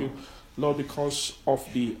 Thank you, Lord, because of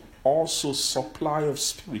the also supply of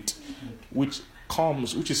Spirit which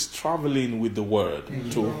is traveling with the Word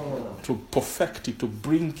to perfect it, to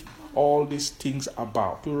bring all these things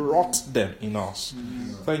about, to rot them in us.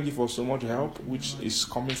 Thank you for so much help which is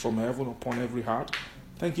coming from heaven upon every heart.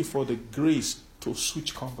 Thank you for the grace to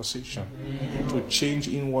switch conversation, to change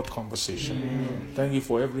inward conversation. Thank you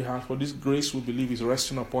for every heart, for this grace we believe is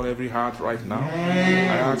resting upon every heart right now.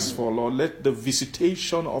 I ask for, Lord, let the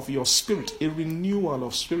visitation of your Spirit, a renewal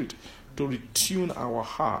of Spirit, to retune our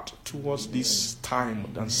heart towards this time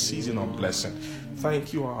and season of blessing.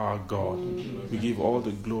 Thank you, our God. We give all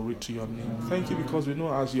the glory to your name. Thank you because we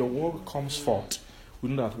know as your word comes forth, we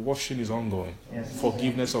know that washing is ongoing.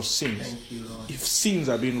 Forgiveness of sins. If sins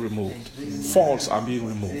are being removed, faults are being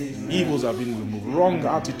removed, evils are being removed, wrong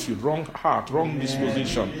attitude, wrong heart, wrong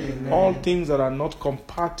disposition, all things that are not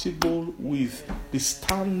compatible with the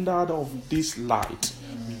standard of this light.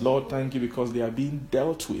 Lord, thank you because they are being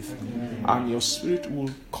dealt with. And your Spirit will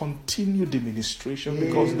continue the ministration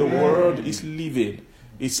because the word is living.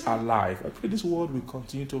 It's alive. I pray this word will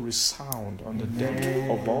continue to resound on the depth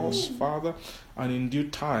of us, Father, and in due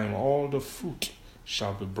time all the fruit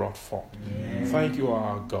shall be brought forth. Thank you,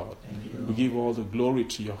 our God. We give all the glory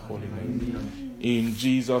to your holy name. In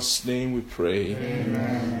Jesus' name we pray.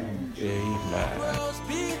 Amen.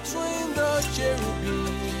 Between the cherubim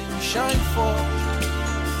shine forth.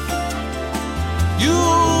 You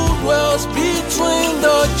dwells between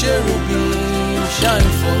the cherubim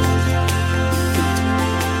shine forth.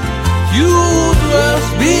 You dwells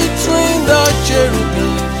between the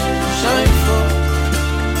cherubim shine forth.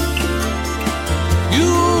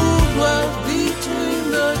 You dwells between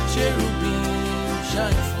the cherubim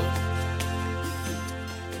shine forth.